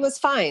body was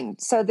fine.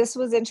 So this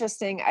was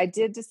interesting. I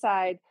did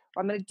decide,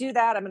 well, I'm going to do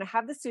that. I'm going to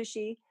have the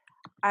sushi.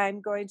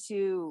 I'm going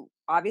to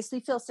obviously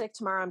feel sick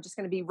tomorrow. I'm just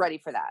going to be ready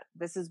for that.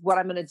 This is what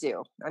I'm going to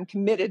do. I'm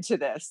committed to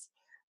this.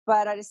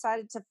 But I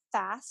decided to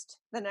fast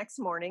the next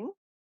morning,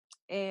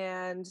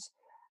 and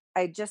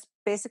I just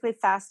basically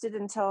fasted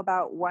until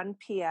about 1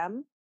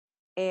 p.m.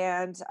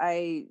 And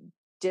I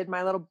did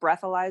my little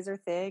breathalyzer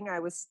thing. I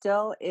was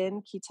still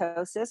in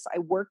ketosis. I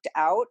worked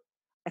out.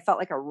 I felt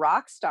like a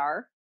rock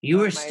star You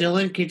were on my, still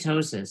in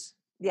ketosis.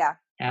 yeah,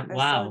 I was still in,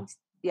 Wow.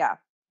 yeah.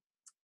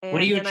 What do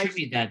And you then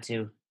attribute that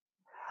to?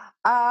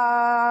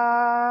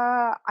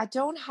 I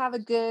don't have a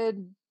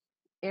good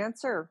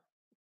answer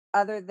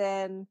other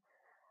than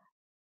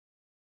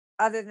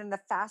the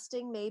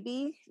fasting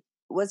maybe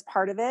was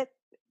part of it.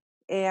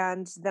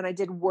 And then I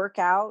did work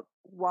out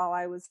while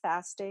I was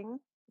fasting.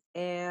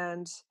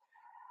 And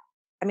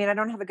I mean, I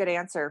don't have a good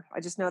answer. I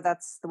just know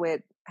that's the way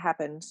it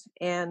happened.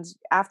 And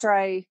after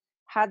I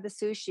had the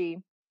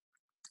sushi,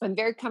 I'm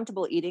very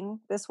comfortable eating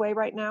this way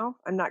right now.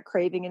 I'm not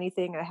craving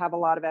anything. I have a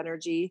lot of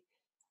energy.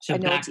 So I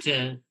know it's back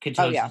to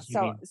Oh yeah. ketosis, you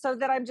So mean? so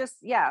that I'm just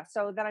yeah,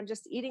 so that I'm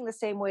just eating the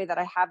same way that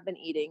I have been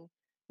eating,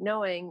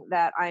 knowing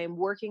that I am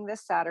working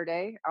this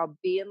Saturday. I'll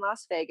be in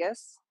Las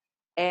Vegas,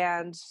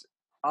 and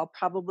I'll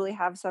probably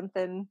have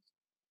something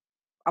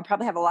I'll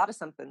probably have a lot of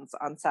somethings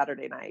on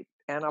Saturday night,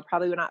 and I'll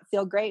probably not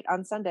feel great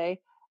on Sunday,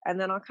 and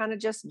then I'll kind of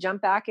just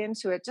jump back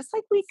into it just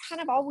like we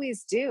kind of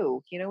always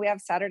do. We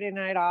have Saturday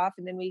night off,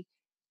 and then we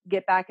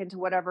get back into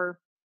whatever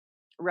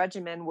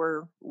regimen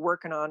we're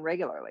working on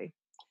regularly.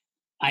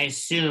 I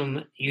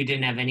assume you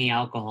didn't have any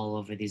alcohol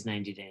over these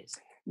 90 days.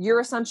 Your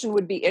assumption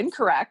would be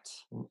incorrect.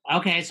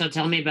 Okay, so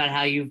tell me about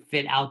how you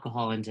fit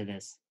alcohol into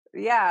this.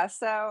 Yeah,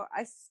 so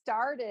I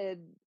started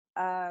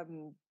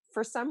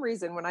for some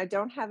reason when I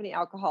don't have any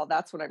alcohol,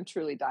 that's when I'm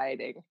truly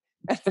dieting.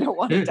 I don't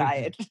want to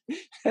diet.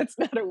 That's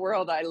not a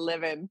world I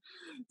live in.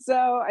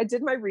 So I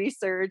did my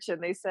research,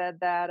 and they said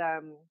that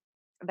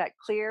that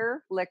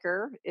clear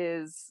liquor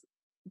is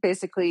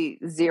basically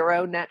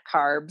zero net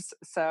carbs.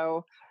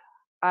 So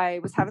I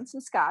was having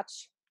some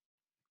scotch,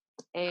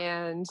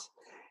 and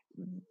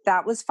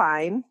that was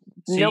fine.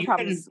 So No you can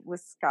problems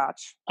with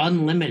scotch.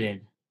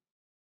 unlimited.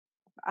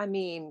 I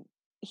mean,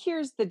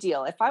 here's the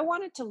deal. If I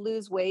wanted to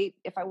lose weight,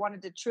 if I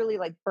wanted to truly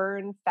like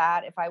burn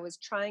fat, if I was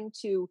trying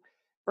to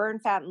burn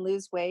fat and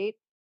lose weight,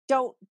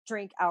 don't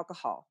drink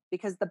alcohol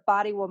because the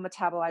body will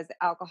metabolize the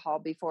alcohol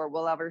before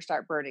we'll ever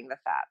start burning the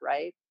fat,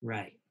 right?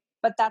 Right.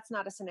 But that's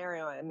not a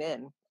scenario I'm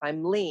in.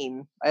 I'm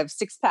lean. I have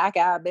six pack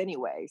ab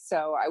anyway.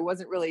 So I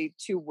wasn't really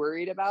too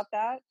worried about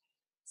that.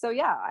 So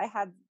yeah, I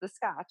had the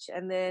scotch.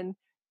 And then,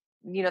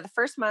 the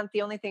first month,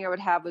 the only thing I would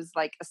have was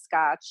like a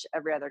scotch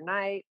every other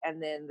night.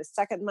 And then the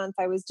second month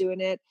I was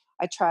doing it,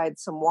 I tried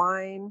some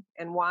wine,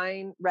 and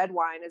red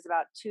wine is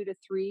about 2 to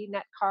 3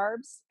 net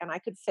carbs. And I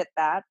could fit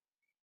that,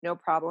 no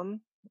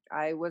problem.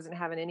 I wasn't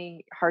having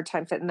any hard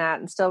time fitting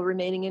that and still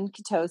remaining in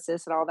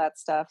ketosis and all that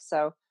stuff.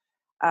 So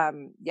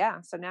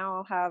yeah, so now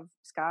I'll have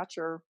scotch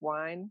or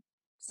wine.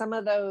 Some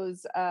of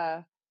those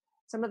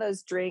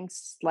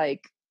drinks,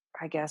 like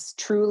I guess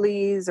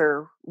Trulies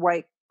or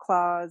White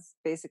Claws,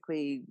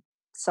 basically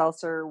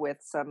seltzer with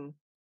some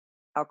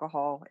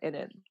alcohol in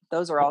it.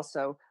 Those are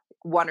also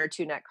 1 or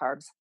 2 net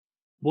carbs.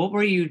 What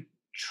were you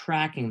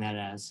tracking that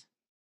as?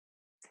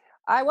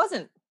 I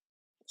wasn't.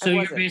 So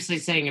you're basically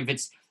saying if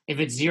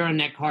it's zero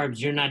net carbs,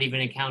 you're not even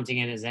accounting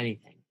it as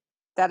anything.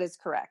 That is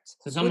correct. So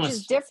it's Which almost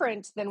is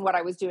different than what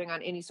I was doing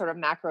on any sort of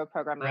macro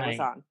program I was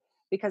right. on,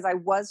 because I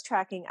was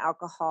tracking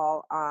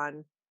alcohol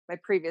on my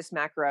previous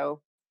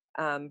macro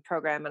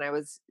program, and I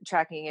was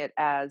tracking it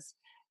as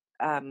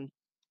 10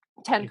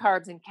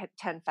 carbs and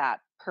 10 fat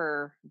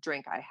per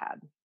drink I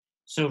had.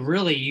 So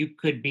really, you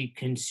could be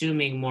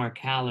consuming more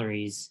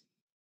calories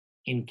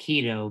in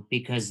keto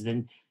because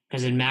in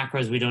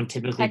macros we don't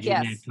typically Heck do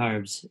net yes.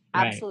 carbs.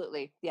 Right.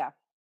 Absolutely. Yeah.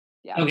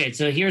 Yeah. Okay,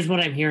 so here's what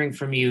I'm hearing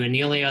from you, and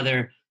the only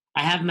other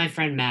I have my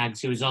friend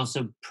Mags, who is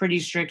also pretty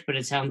strict, but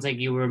it sounds like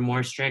you were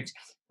more strict.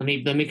 Let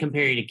me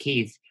compare you to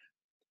Keith,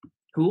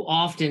 who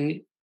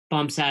often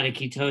bumps out of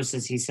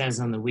ketosis. He says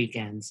on the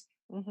weekends.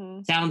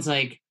 Hmm. Sounds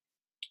like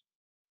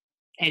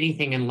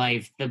anything in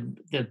life,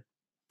 the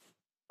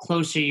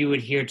closer you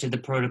adhere to the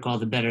protocol,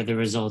 the better the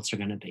results are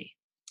going to be.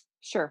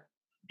 Sure.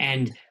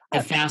 And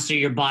the faster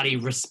your body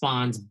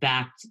responds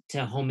back to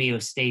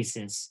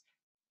homeostasis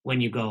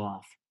when you go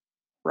off.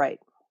 Right.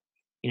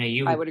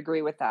 I would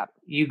agree with that.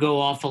 You go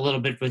off a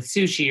little bit with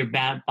sushi,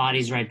 your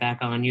body's right back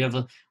on. You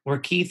have where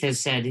Keith has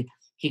said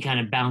he kind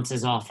of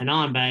bounces off and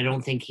on, but I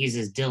don't think he's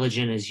as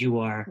diligent as you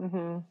are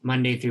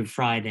Monday through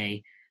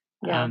Friday.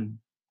 Yeah.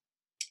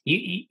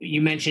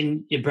 You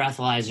mentioned your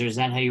breathalyzer. Is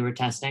that how you were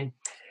testing?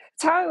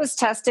 It's how I was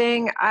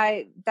testing.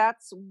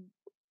 That's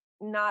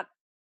not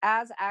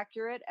as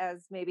accurate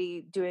as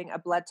maybe doing a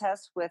blood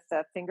test with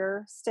a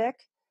finger stick.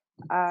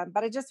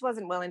 But I just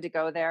wasn't willing to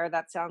go there.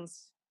 That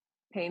sounds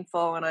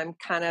painful, and I'm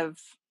kind of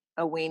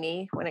a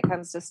weenie when it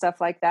comes to stuff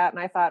like that.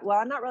 And I thought, well,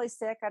 I'm not really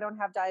sick. I don't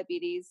have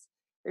diabetes.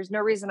 There's no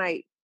reason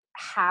I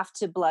have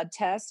to blood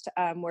test.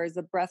 Whereas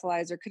the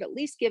breathalyzer could at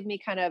least give me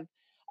kind of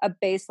a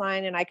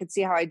baseline, and I could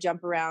see how I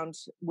jump around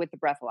with the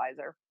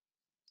breathalyzer.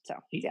 So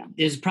yeah,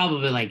 there's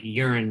probably like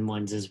urine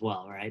ones as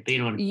well, right? But you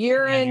don't want to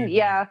urine.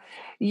 Yeah,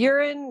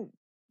 urine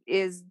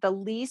is the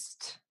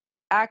least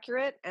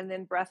accurate, and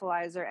then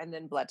breathalyzer, and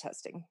then blood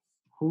testing.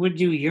 Who would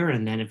do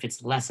urine then if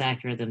it's less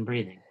accurate than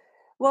breathing?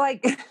 Well,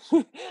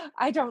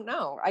 I don't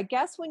know. I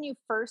guess when you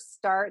first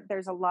start,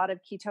 there's a lot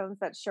of ketones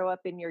that show up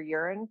in your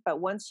urine,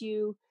 but once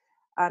you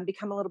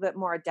become a little bit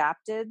more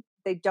adapted,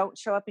 they don't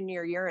show up in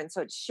your urine.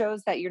 So it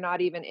shows that you're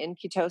not even in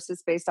ketosis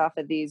based off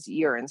of these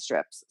urine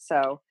strips.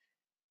 So,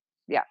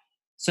 yeah.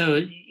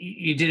 So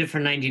you did it for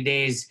 90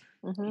 days.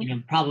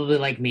 Probably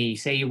like me.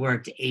 Say you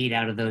worked 8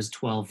 out of those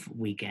 12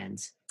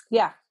 weekends.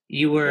 Yeah.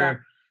 You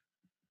were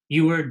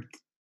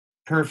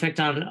perfect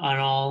on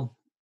all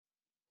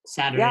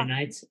Saturday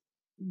nights.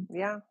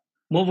 Yeah.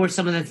 What were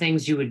some of the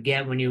things you would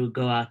get when you would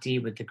go out to eat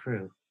with the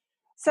crew?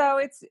 So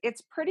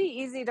it's pretty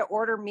easy to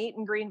order meat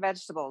and green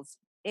vegetables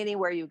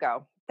anywhere you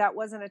go. That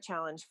wasn't a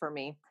challenge for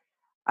me.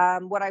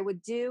 What I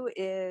would do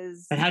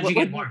is... But how'd you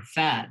get more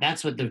fat?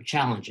 That's what the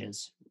challenge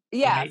is.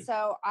 Yeah, right?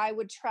 So I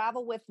would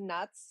travel with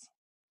nuts.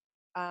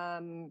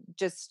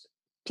 Just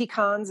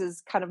pecans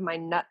is kind of my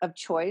nut of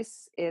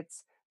choice.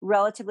 It's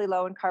relatively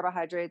low in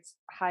carbohydrates,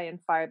 high in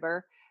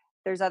fiber.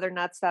 There's other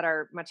nuts that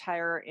are much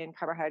higher in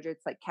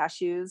carbohydrates, like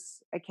cashews.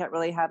 I can't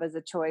really have as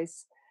a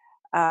choice.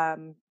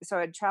 So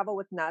I'd travel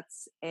with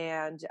nuts,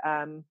 and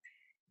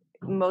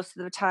most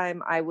of the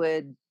time I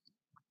would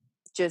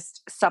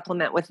just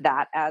supplement with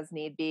that as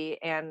need be.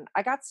 And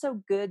I got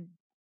so good.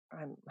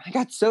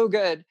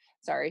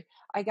 Sorry.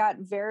 I got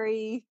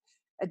very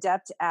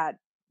adept at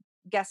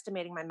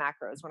guesstimating my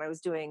macros when I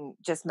was doing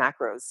just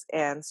macros.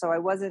 And so I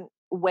wasn't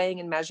weighing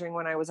and measuring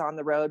when I was on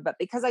the road, but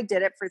because I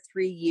did it for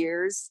 3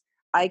 years,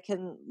 I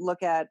can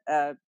look at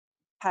a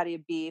patty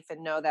of beef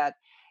and know that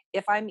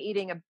if I'm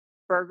eating a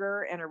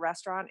burger in a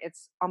restaurant,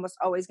 it's almost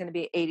always going to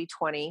be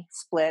 80-20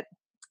 split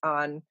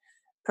on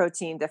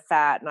protein to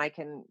fat. And I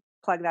can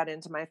plug that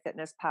into my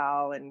Fitness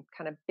Pal and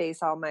kind of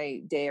base all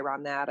my day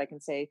around that. I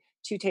can say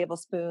 2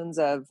 tablespoons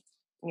of,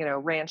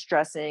 ranch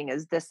dressing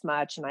is this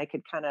much. And I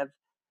could kind of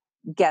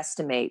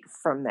guesstimate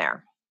from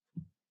there.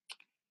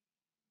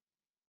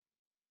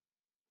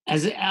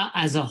 As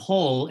a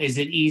whole, is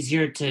it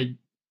easier to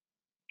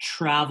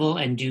travel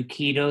and do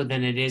keto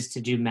than it is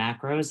to do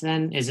macros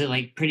then? Is it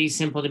like pretty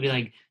simple to be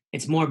like,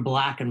 It's more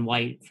black and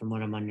white from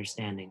what I'm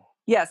understanding.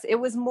 Yes, it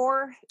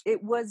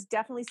was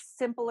definitely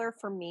simpler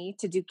for me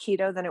to do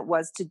keto than it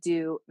was to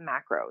do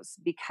macros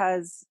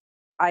because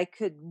I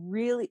could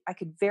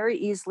very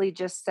easily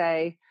just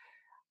say,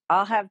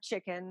 I'll have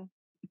chicken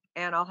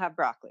and I'll have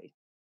broccoli.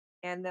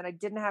 And then I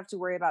didn't have to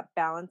worry about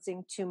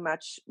balancing too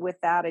much with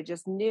that. I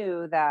just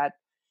knew that,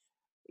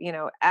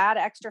 add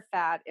extra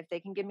fat. If they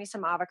can give me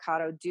some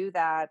avocado, do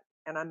that,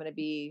 and I'm going to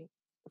be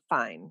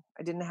fine.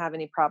 I didn't have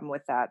any problem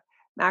with that.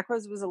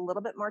 Macros was a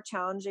little bit more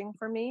challenging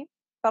for me,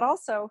 but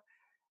also,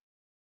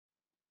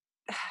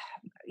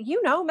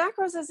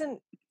 macros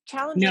isn't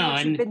challenging No,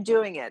 once you've been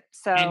doing it. and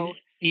So,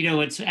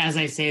 it's as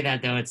I say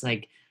that though, it's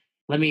like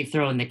let me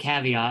throw in the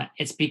caveat.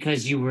 It's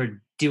because you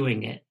were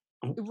doing it.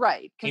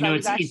 right, because I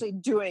was It's easy, actually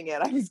doing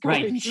it. I was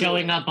right? going through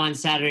Showing it. up on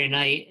Saturday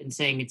night and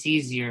saying it's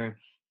easier,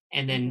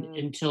 and then Hmm.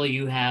 until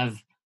you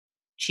have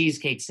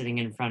cheesecake sitting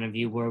in front of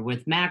you, where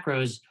with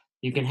macros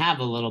you can have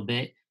a little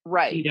bit.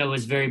 Right, Keto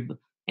is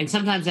and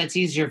sometimes that's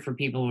easier for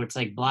people where it's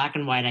like black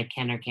and white. I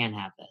can or can't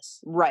have this.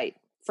 right,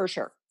 for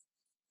sure.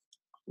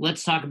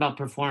 Let's talk about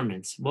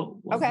performance.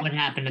 Okay. What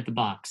happened at the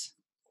box?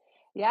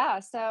 Yeah.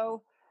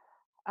 So,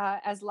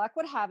 as luck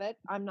would have it,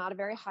 I'm not a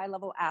very high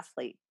level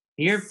athlete.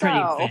 You're pretty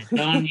So, fit,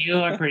 Dawn. You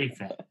are pretty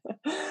fit.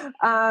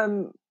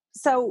 um,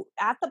 so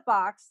at the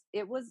box,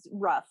 it was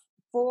rough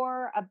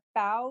for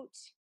about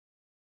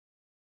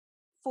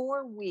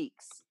 4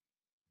 weeks.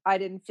 I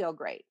didn't feel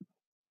great.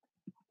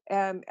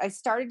 I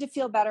started to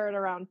feel better at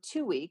around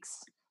 2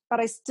 weeks, but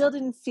I still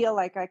didn't feel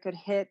like I could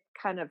hit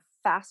kind of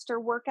faster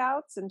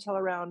workouts until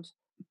around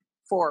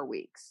 4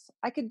 weeks.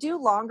 I could do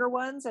longer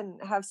ones and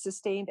have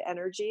sustained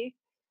energy,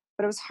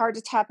 but it was hard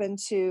to tap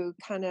into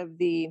kind of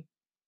the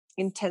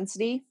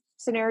intensity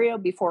scenario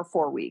before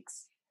 4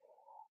 weeks.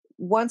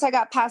 Once I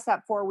got past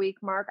that 4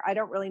 week mark, I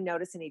don't really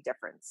notice any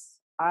difference.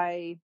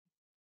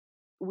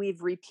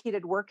 We've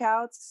repeated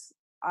workouts.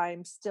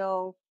 I'm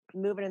still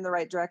moving in the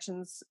right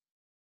directions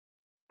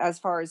as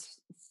far as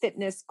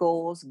fitness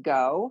goals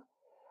go.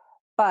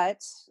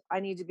 But I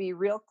need to be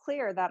real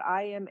clear that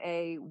I am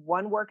a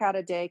one workout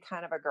a day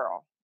kind of a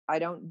girl. I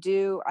don't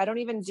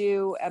even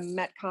do a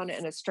Metcon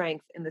and a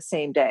strength in the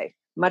same day,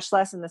 much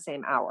less in the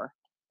same hour.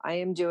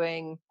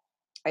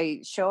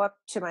 I show up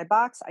to my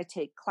box, I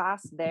take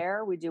class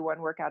there. We do one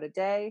workout a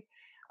day.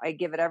 I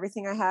give it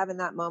everything I have in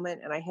that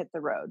moment and I hit the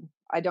road.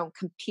 I don't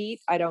compete.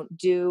 I don't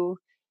do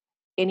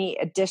any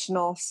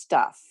additional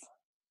stuff.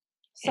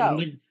 And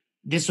So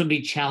this would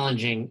be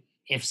challenging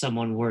if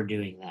someone were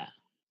doing that.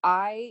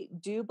 I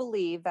do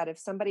believe that if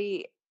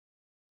somebody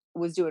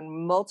was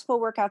doing multiple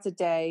workouts a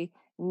day,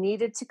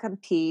 needed to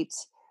compete,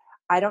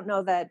 I don't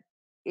know that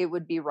it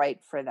would be right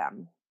for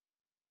them.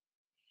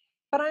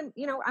 But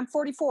I'm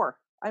 44.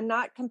 I'm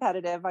not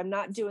competitive. I'm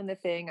not doing the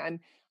thing.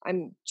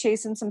 I'm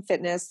chasing some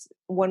fitness,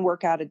 one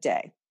workout a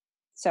day.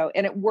 So,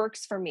 and it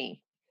works for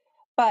me.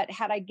 But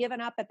had I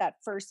given up at that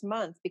first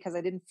month because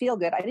I didn't feel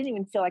good, I didn't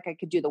even feel like I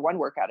could do the one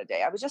workout a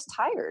day. I was just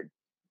tired.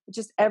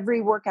 Just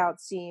every workout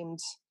seemed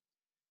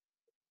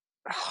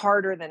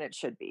harder than it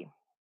should be.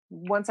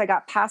 Once I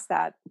got past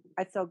that,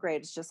 I feel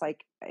great. It's just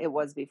like it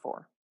was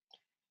before.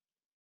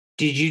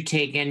 Did you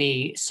take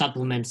any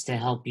supplements to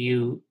help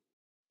you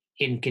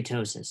in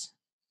ketosis?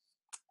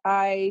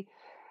 I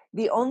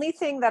The only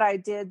thing that I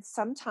did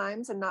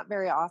sometimes and not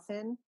very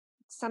often,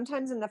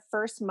 sometimes in the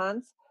first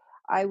month,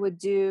 I would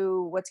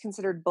do what's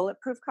considered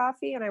bulletproof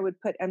coffee and I would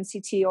put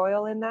MCT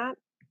oil in that.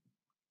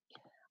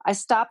 I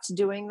stopped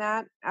doing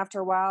that after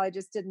a while. I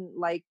just didn't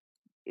like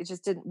it,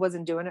 just didn't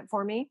wasn't doing it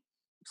for me.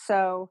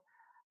 So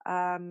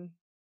um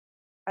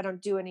I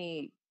don't do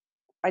any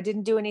I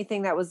didn't do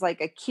anything that was like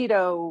a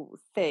keto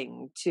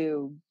thing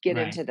to get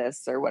Right. into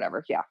this or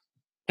whatever. Yeah.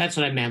 That's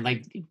what I meant.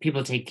 Like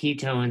people take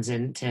ketones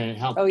and to Oh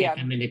help get yeah.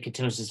 them into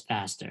ketosis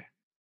faster.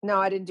 No,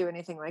 I didn't do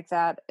anything like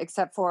that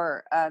except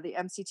for the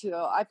MCT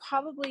oil. I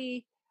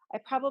probably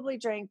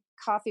drank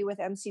coffee with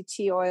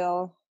MCT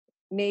oil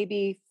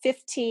maybe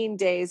 15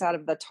 days out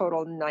of the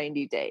total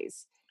 90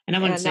 days. And I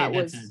wouldn't And say that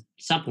that's a was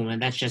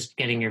supplement. That's just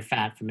getting your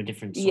fat from a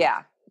different source.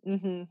 yeah.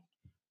 Mhm.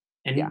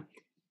 Yeah. And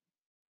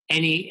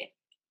any,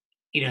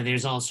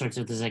 there's all sorts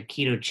of there's like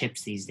keto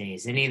chips these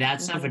days. Any of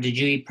that stuff, or Mhm. did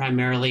you eat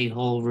primarily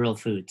whole real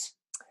foods?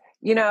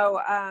 You know,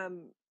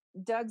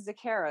 Doug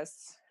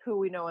Zakaris, who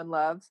we know and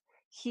love,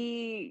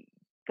 he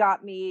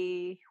got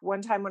me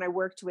one time when I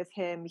worked with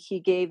him, he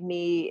gave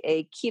me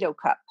a keto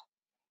cup.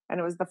 And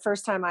it was the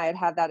first time I had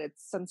had that.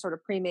 It's some sort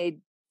of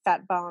pre-made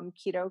fat bomb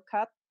keto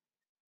cup.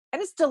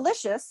 And it's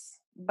delicious,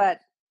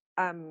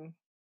 um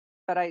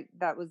but I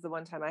that was the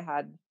one time I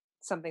had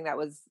something that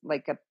was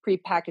like a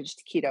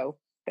pre-packaged keto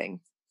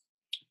thing.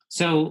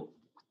 So,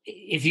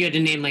 if you had to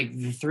name like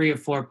the 3 or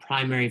 4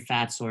 primary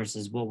fat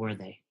sources, what were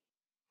they?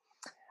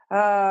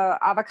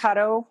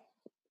 Avocado,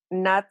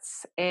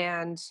 nuts,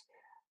 and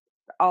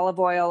olive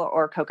oil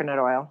or coconut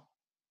oil.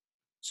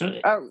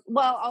 So,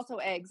 Well, also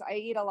eggs. I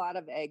eat a lot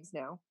of eggs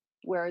now,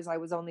 whereas I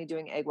was only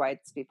doing egg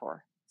whites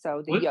before.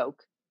 So the what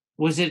yolk.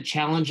 was it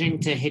challenging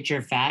to hit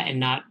your fat and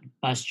not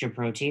bust your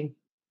protein?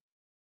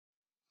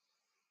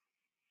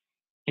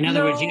 In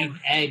other words, you No,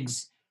 have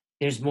eggs,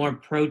 there's more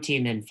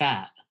protein than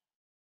fat.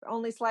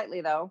 only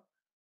slightly though.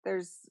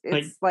 But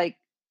It's like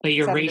but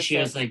your 7 to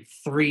ratio is 6. like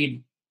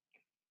three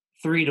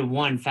to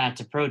one fat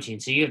to protein.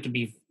 So you have to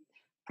be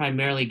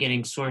primarily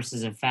getting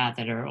sources of fat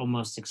that are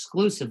almost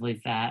exclusively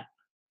fat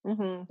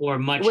Mhm. or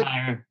much Which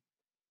higher.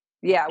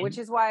 yeah, which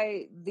in- is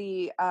why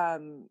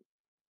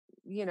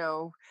you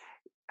know,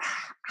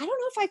 I don't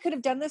know if I could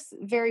have done this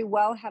very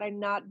well had I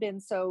not been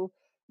so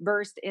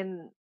versed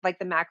in like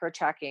the macro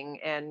tracking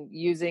and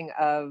using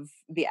of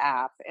the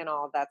app and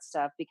all of that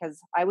stuff, because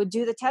I would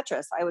do the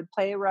Tetris. I would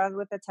play around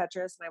with the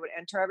Tetris and I would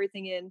enter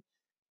everything in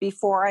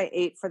before I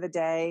ate for the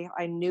day.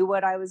 I knew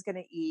what I was going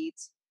to eat.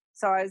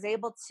 So I was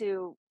able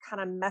to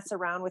kind of mess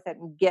around with it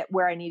and get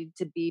where I needed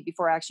to be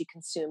before I actually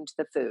consumed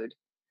the food.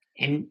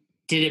 And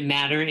did it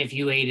matter if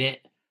you ate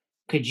it?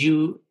 Could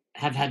you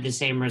have had the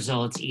same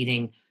results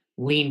eating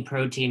lean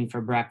protein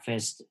for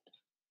breakfast,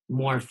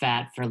 more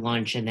fat for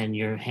lunch, and then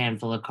your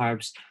handful of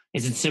carbs?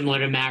 Is it similar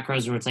to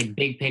macros where it's like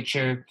big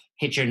picture,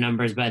 hit your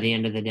numbers by the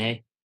end of the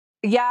day?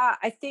 Yeah,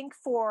 I think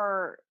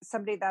for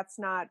somebody that's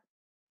not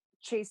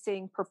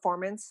chasing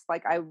performance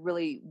like I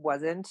really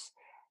wasn't,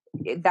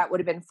 that would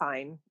have been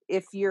fine.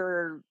 If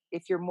you're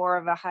more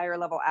of a higher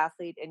level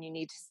athlete and you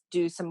need to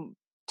do some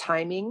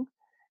timing,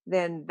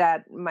 then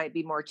that might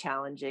be more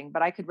challenging,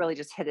 but I could really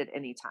just hit it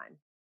anytime.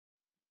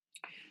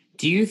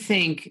 Do you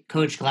think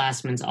Coach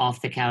Glassman's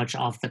off the couch,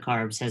 off the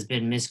carbs has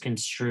been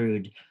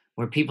misconstrued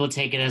where people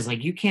take it as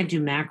like, you can't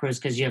do macros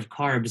because you have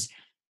carbs?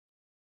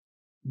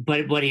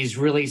 But what he's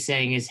really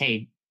saying is,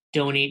 hey,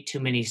 don't eat too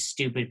many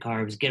stupid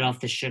carbs, get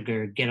off the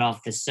sugar, get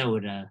off the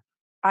soda,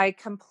 I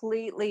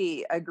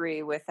completely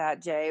agree with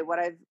that, Jay. What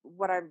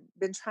I've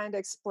been trying to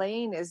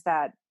explain is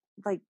that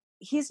like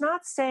he's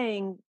not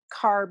saying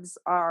carbs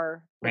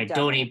are the right?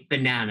 Don't devil. eat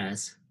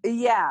bananas.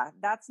 Yeah,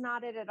 that's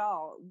not it at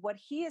all. What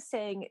he is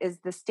saying is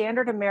the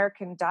standard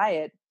American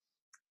diet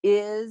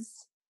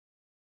is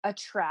a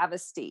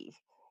travesty.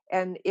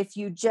 And if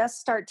you just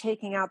start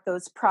taking out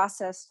those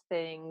processed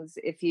things,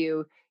 if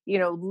you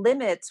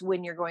limit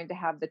when you're going to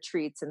have the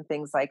treats and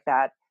things like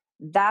that,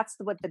 that's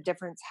what the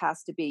difference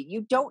has to be.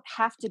 You don't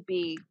have to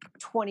be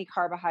 20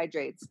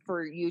 carbohydrates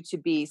for you to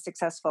be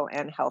successful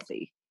and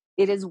healthy.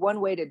 It is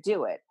one way to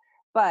do it.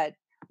 But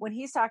when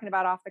he's talking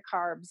about off the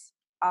carbs,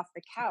 off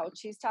the couch,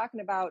 he's talking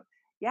about,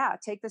 yeah,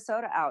 take the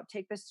soda out,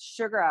 take the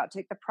sugar out,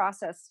 take the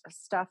processed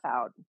stuff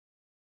out.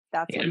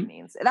 That's what he And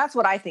means. That's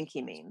what I think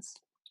he means.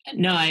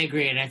 no, I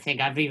agree. And I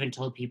think I've even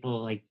told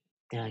people like,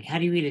 they're like, how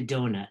do you eat a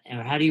donut?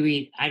 Or how do you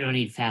eat? I don't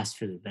eat fast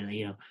food, but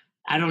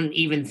I don't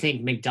even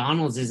think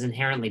McDonald's is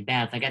inherently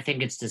bad. Like, I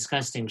think it's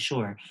disgusting,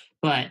 sure.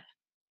 But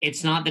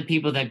it's not the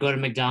people that go to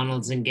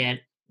McDonald's and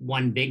get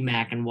one Big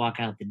Mac and walk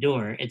out the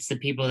door. It's the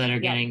people that are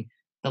Yep. getting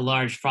the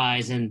large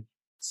fries and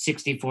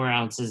 64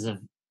 ounces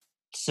of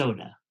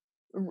soda.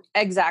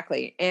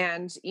 Exactly.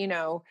 And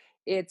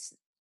it's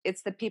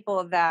it's the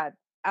people that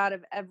out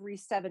of every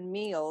 7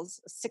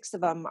 meals, 6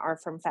 of them are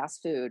from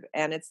fast food,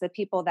 and it's the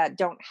people that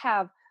don't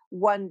have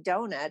one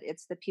donut,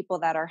 it's the people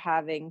that are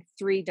having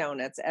 3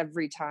 donuts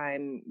every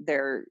time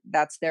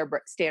that's their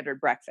standard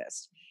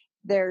breakfast.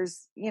 There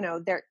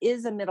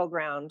is a middle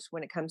ground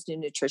when it comes to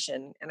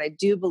nutrition, and I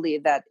do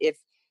believe that if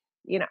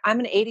I'm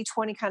an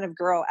 80-20 kind of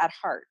girl at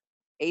heart.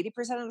 80%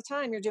 of the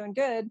time you're doing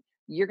good,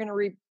 you're going to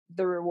reap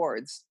the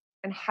rewards,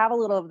 and have a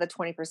little of the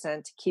 20%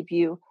 to keep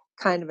you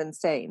kind of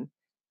insane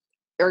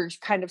or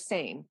kind of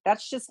sane.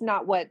 That's just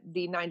not what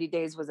the 90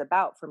 days was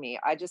about for me.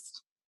 It was a I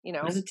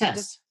just,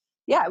 test.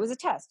 yeah, it was a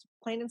test,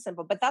 plain and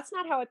simple. But that's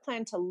not how I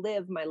plan to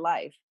live my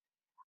life.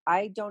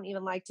 I don't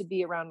even like to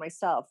be around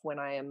myself when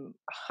I am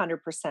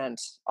 100%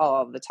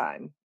 all of the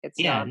time. It's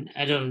Yeah, not and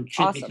I don't,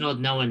 truth be awesome.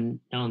 told, no one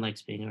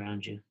likes being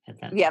around you at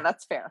that Yeah, time.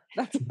 that's fair.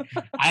 That's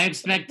I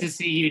expect to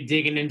see you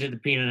digging into the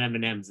peanut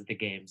M&Ms at the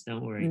games.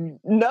 Don't worry.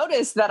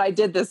 notice that I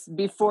did this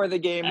before the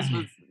games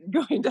was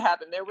going to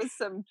happen. There was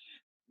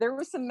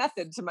some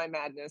method to my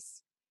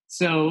madness.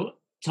 So,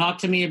 talk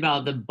to me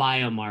about the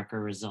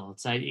biomarker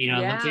results. I looked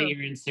at Yeah.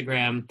 your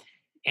Instagram,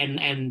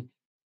 and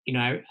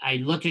I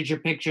looked at your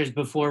pictures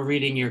before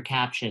reading your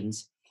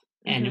captions,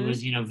 and it Hmm.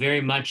 was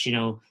very much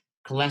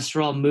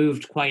cholesterol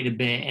moved quite a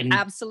bit, and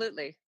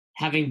Absolutely.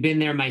 having been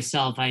there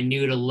myself, I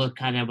knew to look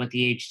kind of what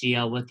the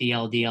HDL, what the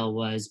LDL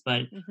was,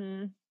 but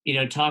Hmm.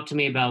 talk to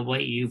me about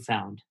what you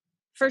found.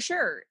 For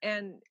sure.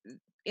 And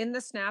in the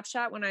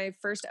snapshot, when I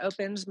first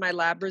opened my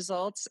lab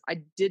results,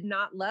 I did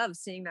not love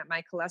seeing that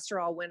my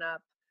cholesterol went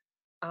up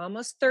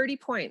almost 30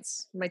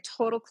 points. My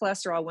total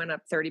cholesterol went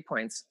up 30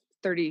 points,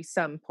 30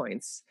 some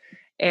points,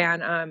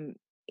 and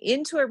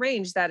into a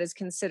range that is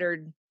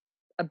considered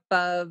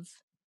above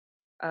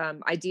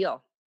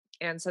ideal.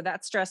 And so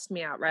that stressed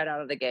me out right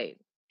out of the gate.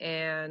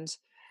 And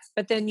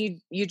but then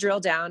you drill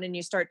down and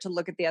you start to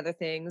look at the other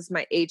things.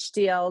 My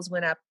HDLs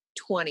went up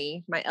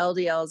 20, my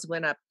LDLs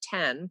went up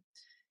 10,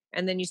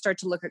 and then you start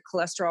to look at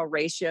cholesterol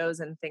ratios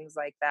and things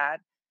like that.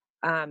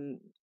 Um,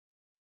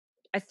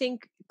 I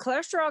think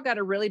cholesterol got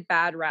a really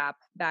bad rap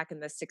back in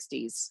the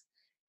 60s.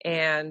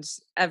 And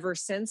ever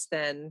since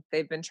then,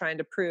 they've been trying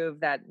to prove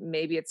that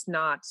maybe it's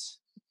not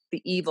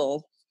the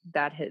evil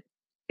that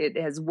it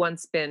has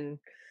once been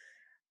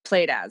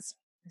played as.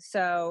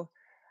 So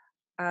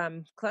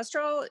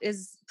cholesterol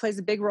plays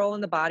a big role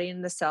in the body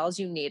and the cells.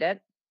 You need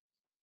it,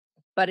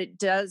 but it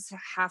does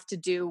have to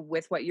do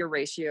with what your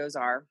ratios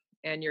are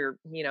and your,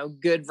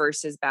 good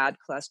versus bad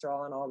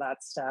cholesterol and all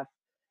that stuff.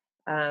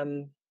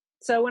 Um,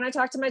 so when I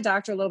talked to my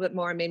doctor a little bit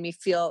more, it made me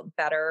feel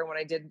better. When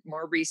I did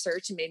more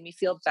research, it made me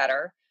feel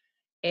better.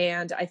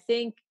 And I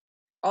think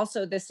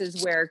also this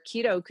is where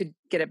keto could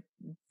get a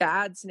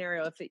bad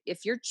scenario if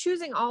you're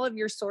choosing all of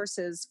your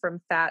sources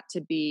from fat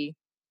to be,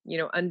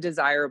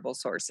 undesirable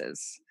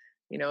sources.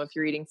 If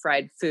you're eating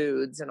fried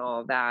foods and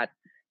all of that,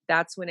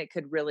 that's when it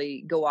could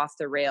really go off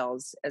the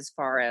rails as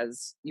far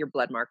as your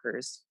blood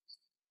markers.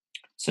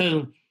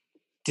 So,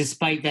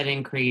 despite that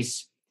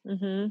increase,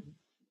 Mm-hmm.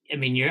 I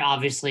mean, you're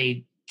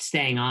obviously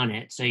staying on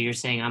it. So you're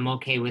saying I'm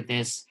okay with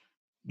this.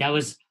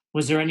 Was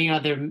there any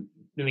other?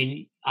 I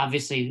mean,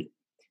 obviously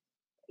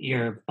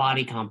your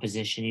body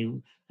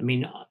composition.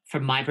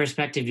 From my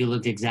perspective, you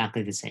looked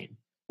exactly the same.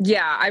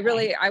 Yeah,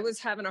 I was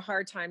having a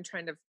hard time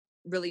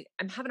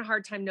I'm having a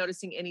hard time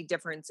noticing any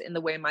difference in the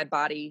way my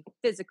body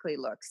physically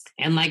looks.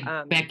 And like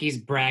Becky's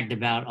bragged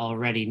about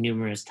already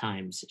numerous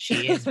times,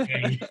 she is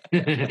very, she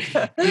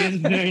is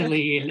very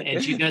lean,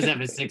 and she does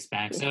have a six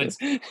pack. So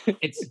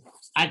it's.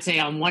 I'd say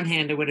on one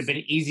hand, it would have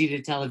been easy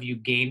to tell if you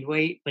gained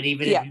weight, but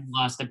even if you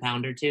lost a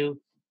pound or two,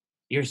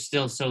 you're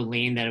still so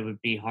lean that it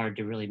would be hard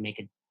to really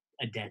make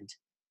a dent.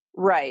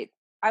 Right.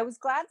 I was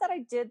glad that I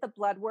did the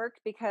blood work,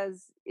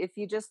 because if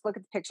you just look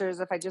at the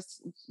pictures, if I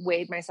just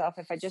weighed myself,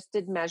 if I just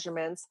did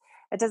measurements,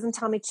 it doesn't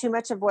tell me too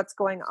much of what's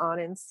going on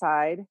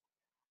inside.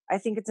 I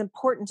think it's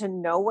important to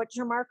know what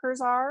your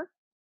markers are,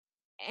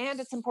 and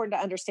it's important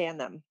to understand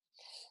them.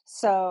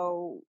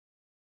 So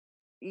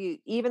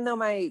even though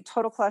my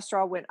total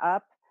cholesterol went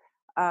up,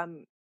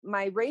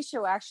 my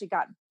ratio actually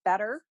got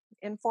better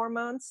in 4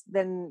 months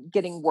than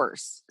getting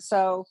worse.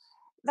 So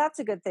that's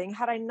a good thing.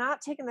 Had I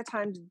not taken the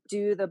time to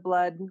do the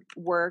blood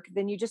work,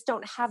 then you just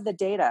don't have the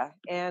data.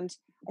 And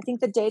I think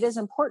the data is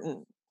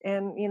important.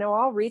 And,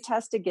 I'll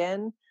retest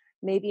again,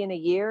 maybe in a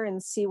year,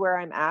 and see where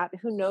I'm at.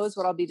 Who knows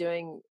what I'll be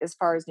doing as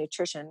far as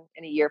nutrition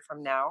in a year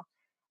from now.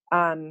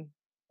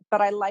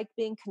 But I like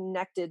being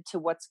connected to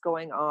what's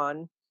going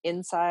on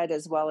inside,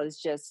 as well as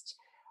just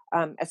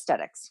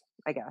aesthetics,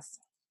 I guess.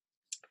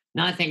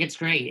 No, I think it's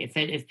great.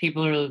 If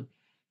people are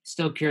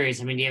still curious,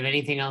 I mean, do you have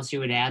anything else you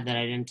would add that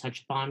I didn't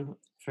touch upon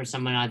for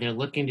someone either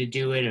looking to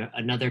do it or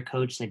another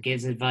coach that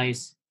gives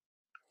advice?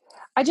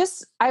 I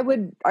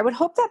would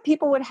hope that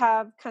people would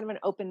have kind of an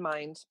open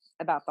mind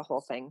about the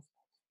whole thing.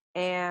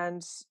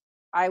 And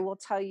I will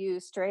tell you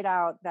straight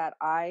out that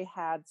I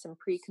had some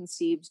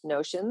preconceived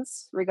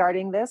notions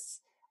regarding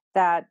this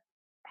that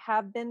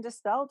have been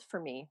dispelled for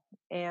me.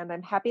 And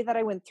I'm happy that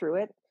I went through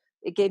it.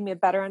 It gave me a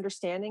better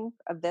understanding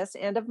of this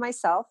and of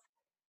myself,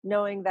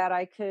 knowing that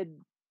I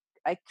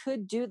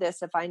could do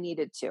this if I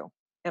needed to.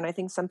 And I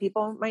think some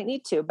people might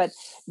need to, but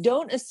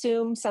don't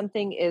assume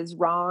something is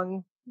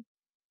wrong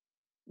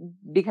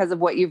because of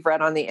what you've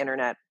read on the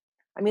internet.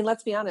 I mean,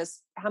 let's be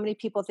honest. How many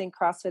people think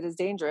CrossFit is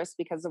dangerous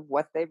because of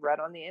what they've read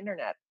on the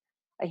internet?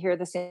 I hear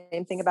the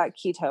same thing about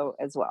keto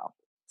as well.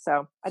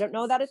 So I don't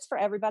know that it's for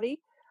everybody.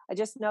 I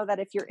just know that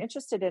if you're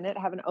interested in it,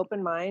 have an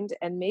open mind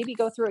and maybe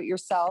go through it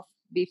yourself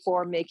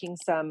before making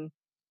some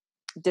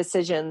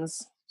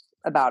decisions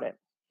about it.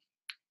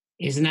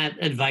 Isn't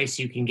that advice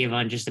you can give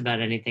on just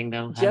about anything,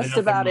 though? Just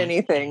about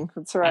anything.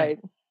 That's right.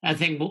 I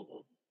think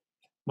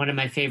one of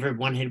my favorite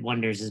one-hit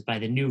wonders is by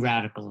the New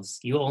Radicals.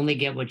 You only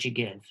get what you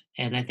give,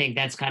 and I think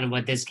that's kind of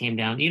what this came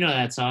down. You know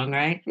that song,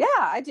 right? Yeah,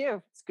 I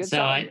do. It's a good so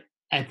song.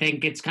 I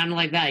think it's kind of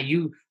like that.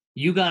 You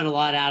got a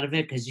lot out of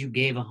it because you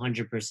gave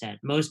 100%.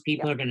 Most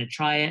people are going to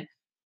try it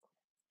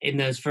in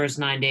those first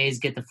 9 days,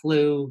 get the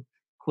flu,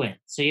 quit.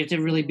 So you have to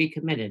really be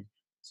committed.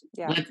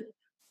 Yeah.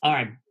 All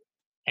right.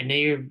 I know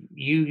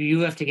you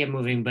have to get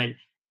moving, but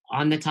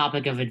on the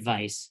topic of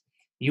advice,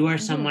 you are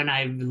someone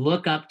I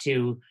look up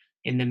to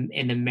in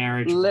the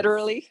marriage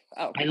literally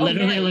world. I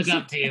literally look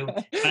up to you,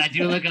 but I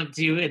do look up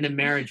to you in the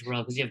marriage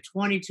world because you have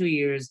 22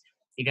 years,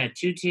 you got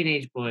 2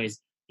 teenage boys,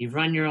 you've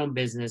run your own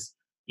business,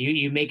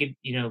 you make it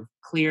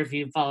clear if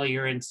you follow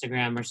your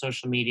Instagram or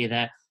social media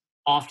that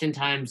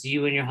oftentimes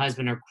you and your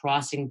husband are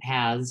crossing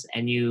paths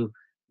and you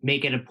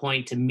make it a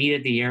point to meet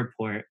at the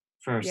airport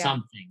for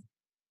something.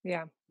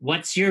 Yeah.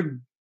 What's your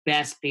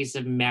best piece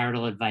of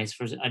marital advice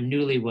for a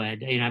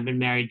newlywed? I've been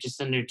married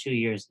just under 2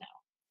 years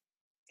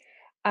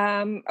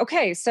now.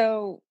 Okay.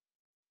 So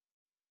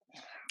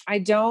I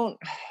don't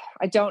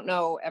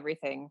know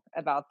everything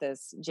about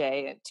this,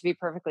 Jay, to be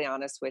perfectly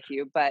honest with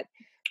you, but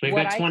we've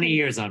got 20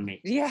 years on me.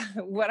 Yeah.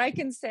 What I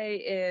can say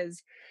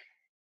is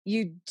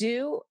you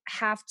do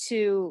have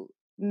to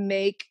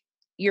make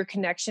your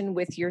connection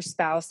with your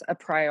spouse a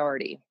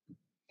priority.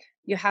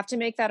 You have to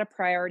make that a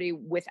priority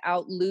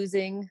without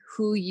losing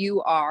who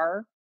you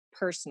are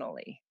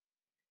personally.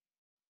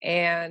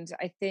 And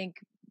I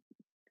think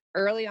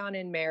early on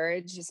in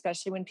marriage,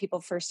 especially when people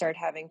first start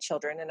having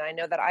children, and I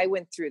know that I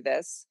went through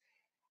this,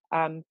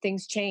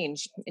 things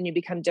change and you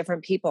become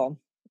different people.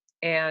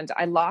 And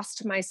I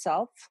lost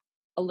myself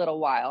a little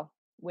while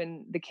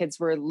when the kids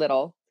were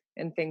little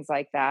and things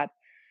like that.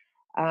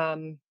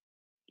 Um,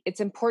 it's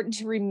important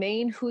to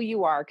remain who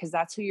you are because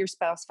that's who your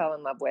spouse fell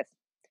in love with.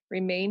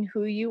 Remain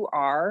who you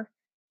are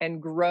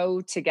and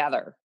grow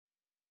together.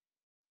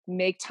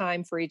 Make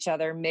time for each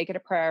other, make it a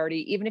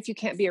priority. Even if you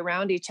can't be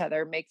around each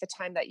other, make the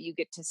time that you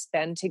get to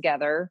spend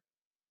together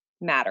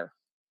matter.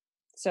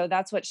 So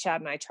that's what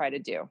Shad and I try to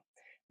do.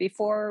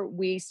 Before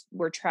we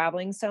were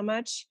traveling so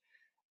much,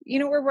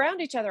 we're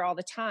around each other all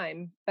the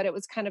time, but it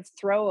was kind of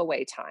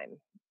throwaway time.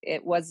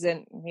 It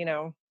wasn't,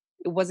 it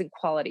wasn't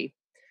quality.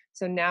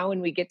 So now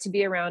when we get to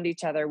be around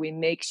each other, we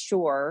make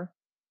sure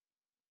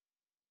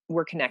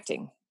we're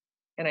connecting.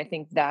 And I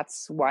think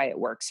that's why it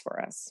works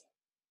for us.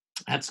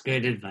 That's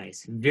good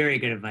advice. Very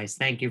good advice.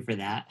 Thank you for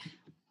that.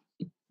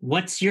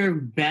 What's your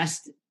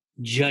best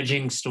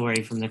judging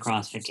story from the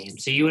CrossFit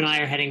Games? So you and I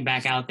are heading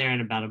back out there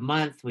in about a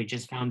month. We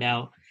just found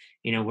out,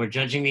 we're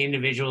judging the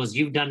individuals.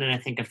 You've done it, I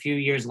think, a few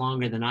years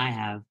longer than I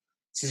have.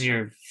 This is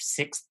your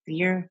 6th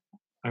year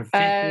or 5th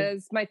year?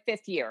 It's my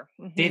 5th year.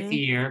 Mm-hmm.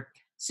 5th year.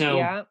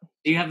 So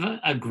do you have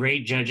a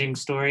great judging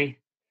story?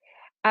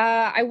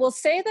 I will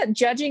say that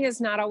judging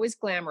is not always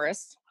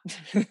glamorous.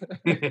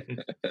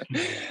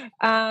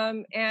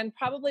 And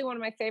probably one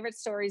of my favorite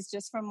stories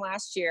just from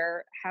last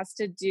year has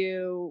to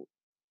do.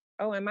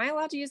 Oh, am I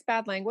allowed to use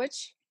bad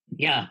language?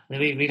 Yeah,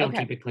 we don't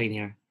keep it clean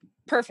here.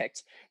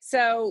 Perfect.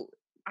 So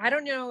I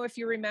don't know if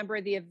you remember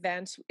the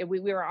event. We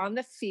were on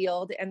the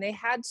field and they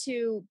had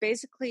to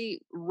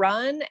basically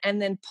run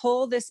and then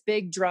pull this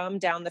big drum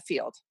down the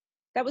field.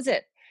 That was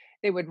it.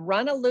 They would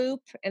run a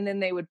loop and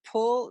then they would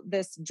pull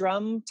this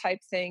drum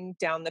type thing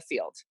down the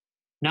field.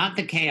 Not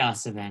the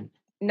chaos event.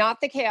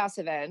 Not the chaos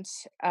event.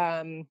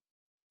 I'm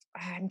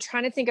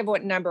trying to think of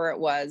what number it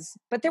was,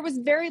 but there was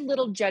very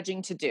little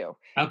judging to do.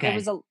 Okay. There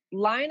was a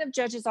line of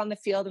judges on the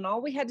field and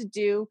all we had to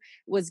do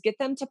was get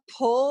them to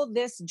pull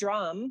this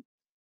drum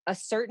a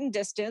certain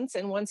distance.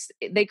 And once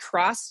they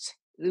crossed,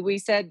 we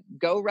said,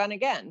 go run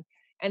again.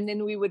 And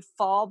then we would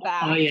fall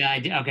back. Oh yeah.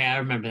 Okay. I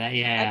remember that.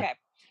 Yeah. Okay.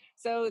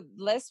 So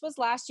this was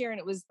last year and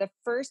it was the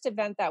first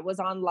event that was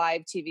on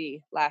live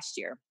TV last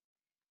year.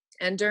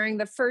 And during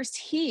the first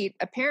heat,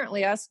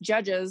 apparently us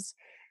judges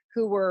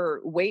who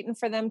were waiting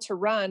for them to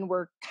run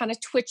were kind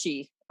of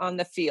twitchy on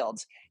the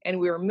field. And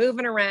we were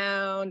moving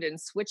around and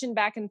switching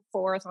back and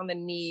forth on the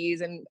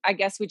knees. And I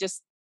guess we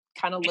just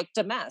kind of looked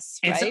a mess,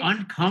 right? It's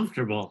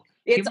uncomfortable.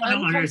 It's People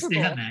don't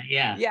understand that.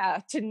 Yeah.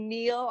 Yeah. To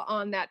kneel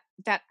on that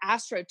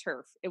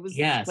AstroTurf. It was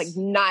like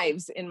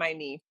knives in my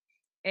knee.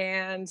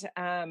 And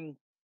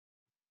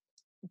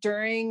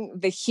during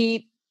the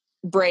heat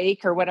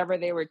break or whatever,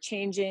 they were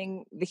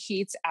changing the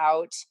heats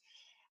out.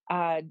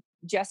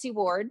 Jesse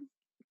Ward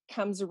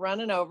comes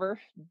running over,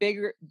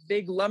 big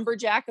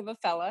lumberjack of a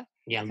fella.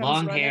 Yeah,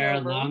 long hair,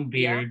 long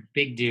beard,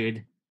 big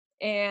dude.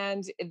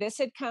 And this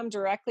had come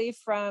directly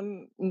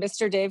from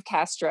Mr. Dave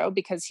Castro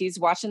because he's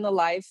watching the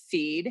live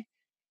feed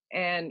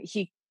and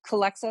he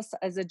collects us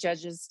as a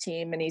judges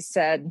team. And he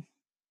said,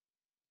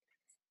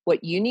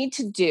 what you need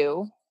to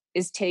do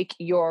is take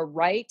your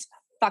right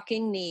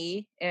fucking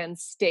knee and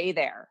stay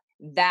there.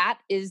 That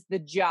is the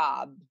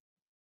job.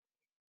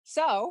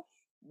 So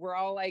we're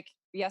all like,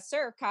 yes,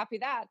 sir. Copy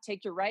that.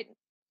 Take your right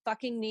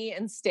fucking knee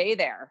and stay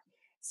there.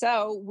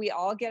 So we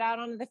all get out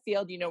onto the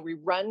field. We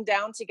run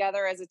down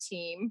together as a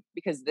team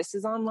because this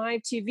is on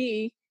live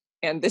TV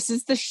and this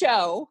is the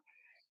show.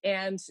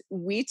 And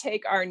we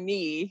take our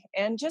knee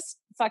and just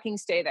fucking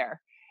stay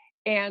there.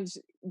 And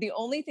the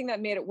only thing that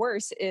made it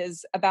worse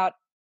is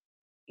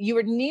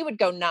your knee would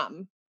go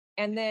numb.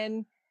 And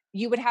then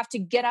you would have to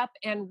get up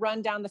and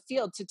run down the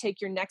field to take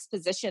your next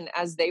position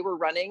as they were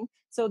running.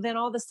 So then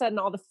all of a sudden,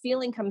 all the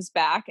feeling comes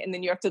back and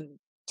then you have to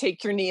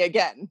take your knee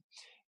again,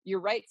 your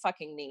right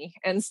fucking knee,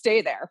 and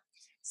stay there.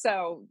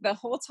 So the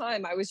whole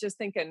time I was just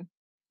thinking,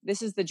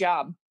 this is the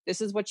job.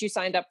 This is what you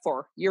signed up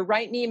for. Your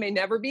right knee may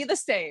never be the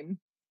same,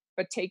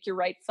 but take your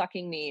right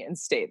fucking knee and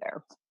stay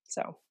there.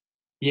 So.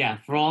 Yeah,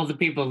 for all the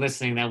people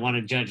listening that want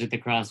to judge at the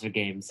CrossFit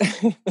Games.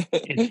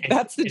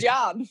 That's the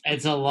job.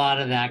 It's a lot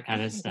of that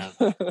kind of stuff.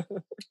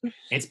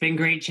 It's been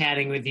great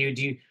chatting with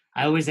you.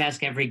 I always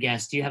ask every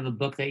guest, do you have a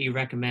book that you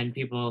recommend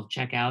people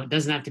check out? It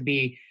doesn't have to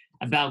be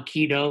about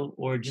keto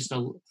or just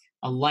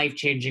a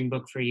life-changing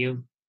book for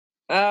you.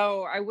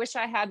 Oh, I wish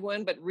I had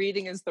one, but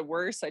reading is the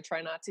worst. I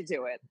try not to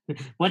do it.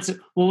 What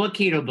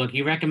keto book?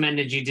 You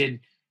recommended you did...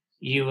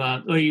 You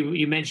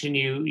mentioned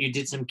you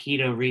did some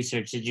keto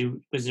research.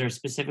 Was there a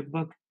specific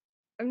book?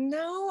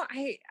 No,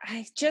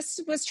 I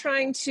just was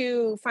trying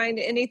to find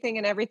anything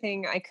and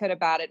everything I could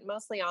about it,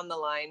 mostly on the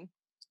line.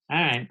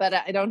 All right. But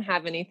I don't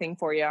have anything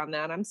for you on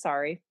that. I'm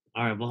sorry.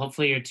 All right. Well,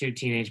 hopefully your 2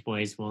 teenage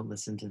boys won't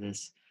listen to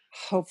this.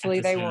 Hopefully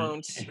they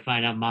won't. And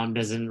find out mom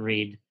doesn't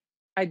read.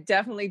 I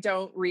definitely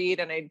don't read,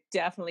 and I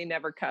definitely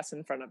never cuss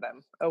in front of them.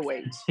 Oh,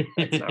 wait.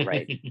 That's not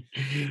right.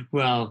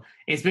 Well,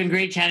 it's been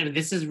great chatting.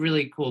 This is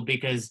really cool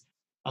because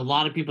a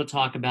lot of people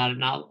talk about it.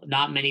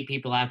 Not many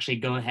people actually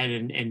go ahead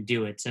and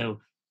do it.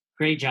 So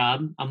great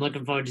job. I'm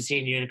looking forward to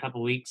seeing you in a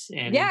couple weeks.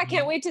 And Yeah, I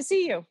can't wait to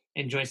see you.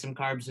 enjoy some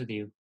carbs with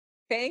you.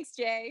 Thanks,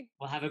 Jay.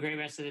 Well, have a great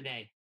rest of the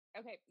day.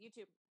 Okay, you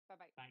too.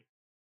 Bye-bye. Bye.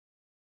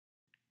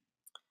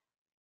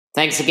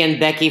 Thanks again,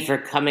 Becky, for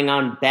coming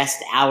on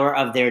Best Hour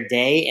of Their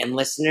Day. And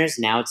listeners,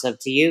 now it's up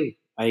to you.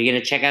 Are you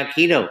going to check out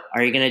keto?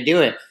 Are you going to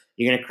do it?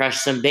 You're going to crush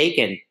some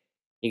bacon.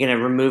 You're going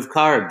to remove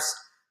carbs.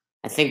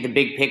 I think the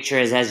big picture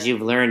is, as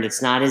you've learned,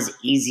 it's not as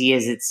easy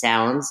as it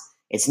sounds.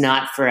 It's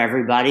not for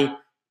everybody,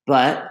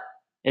 but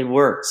it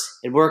works.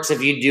 It works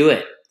if you do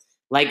it.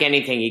 Like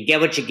anything, you get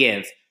what you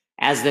give.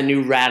 As the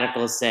new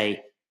radicals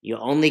say, you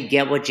only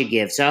get what you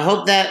give. So I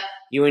hope that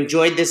you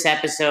enjoyed this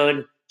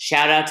episode.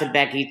 Shout out to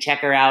Becky. Check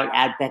her out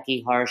at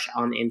Becky Harsh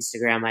on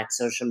Instagram, at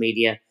social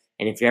media.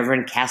 And if you're ever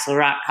in Castle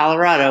Rock,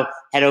 Colorado,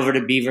 head over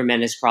to Beaver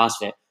Menace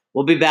CrossFit.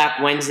 We'll be back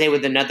Wednesday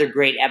with another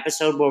great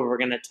episode where we're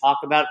going to talk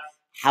about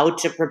how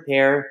to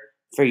prepare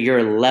for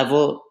your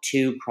Level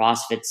 2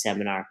 CrossFit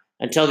seminar.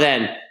 Until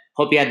then,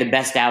 hope you had the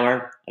best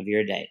hour of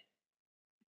your day.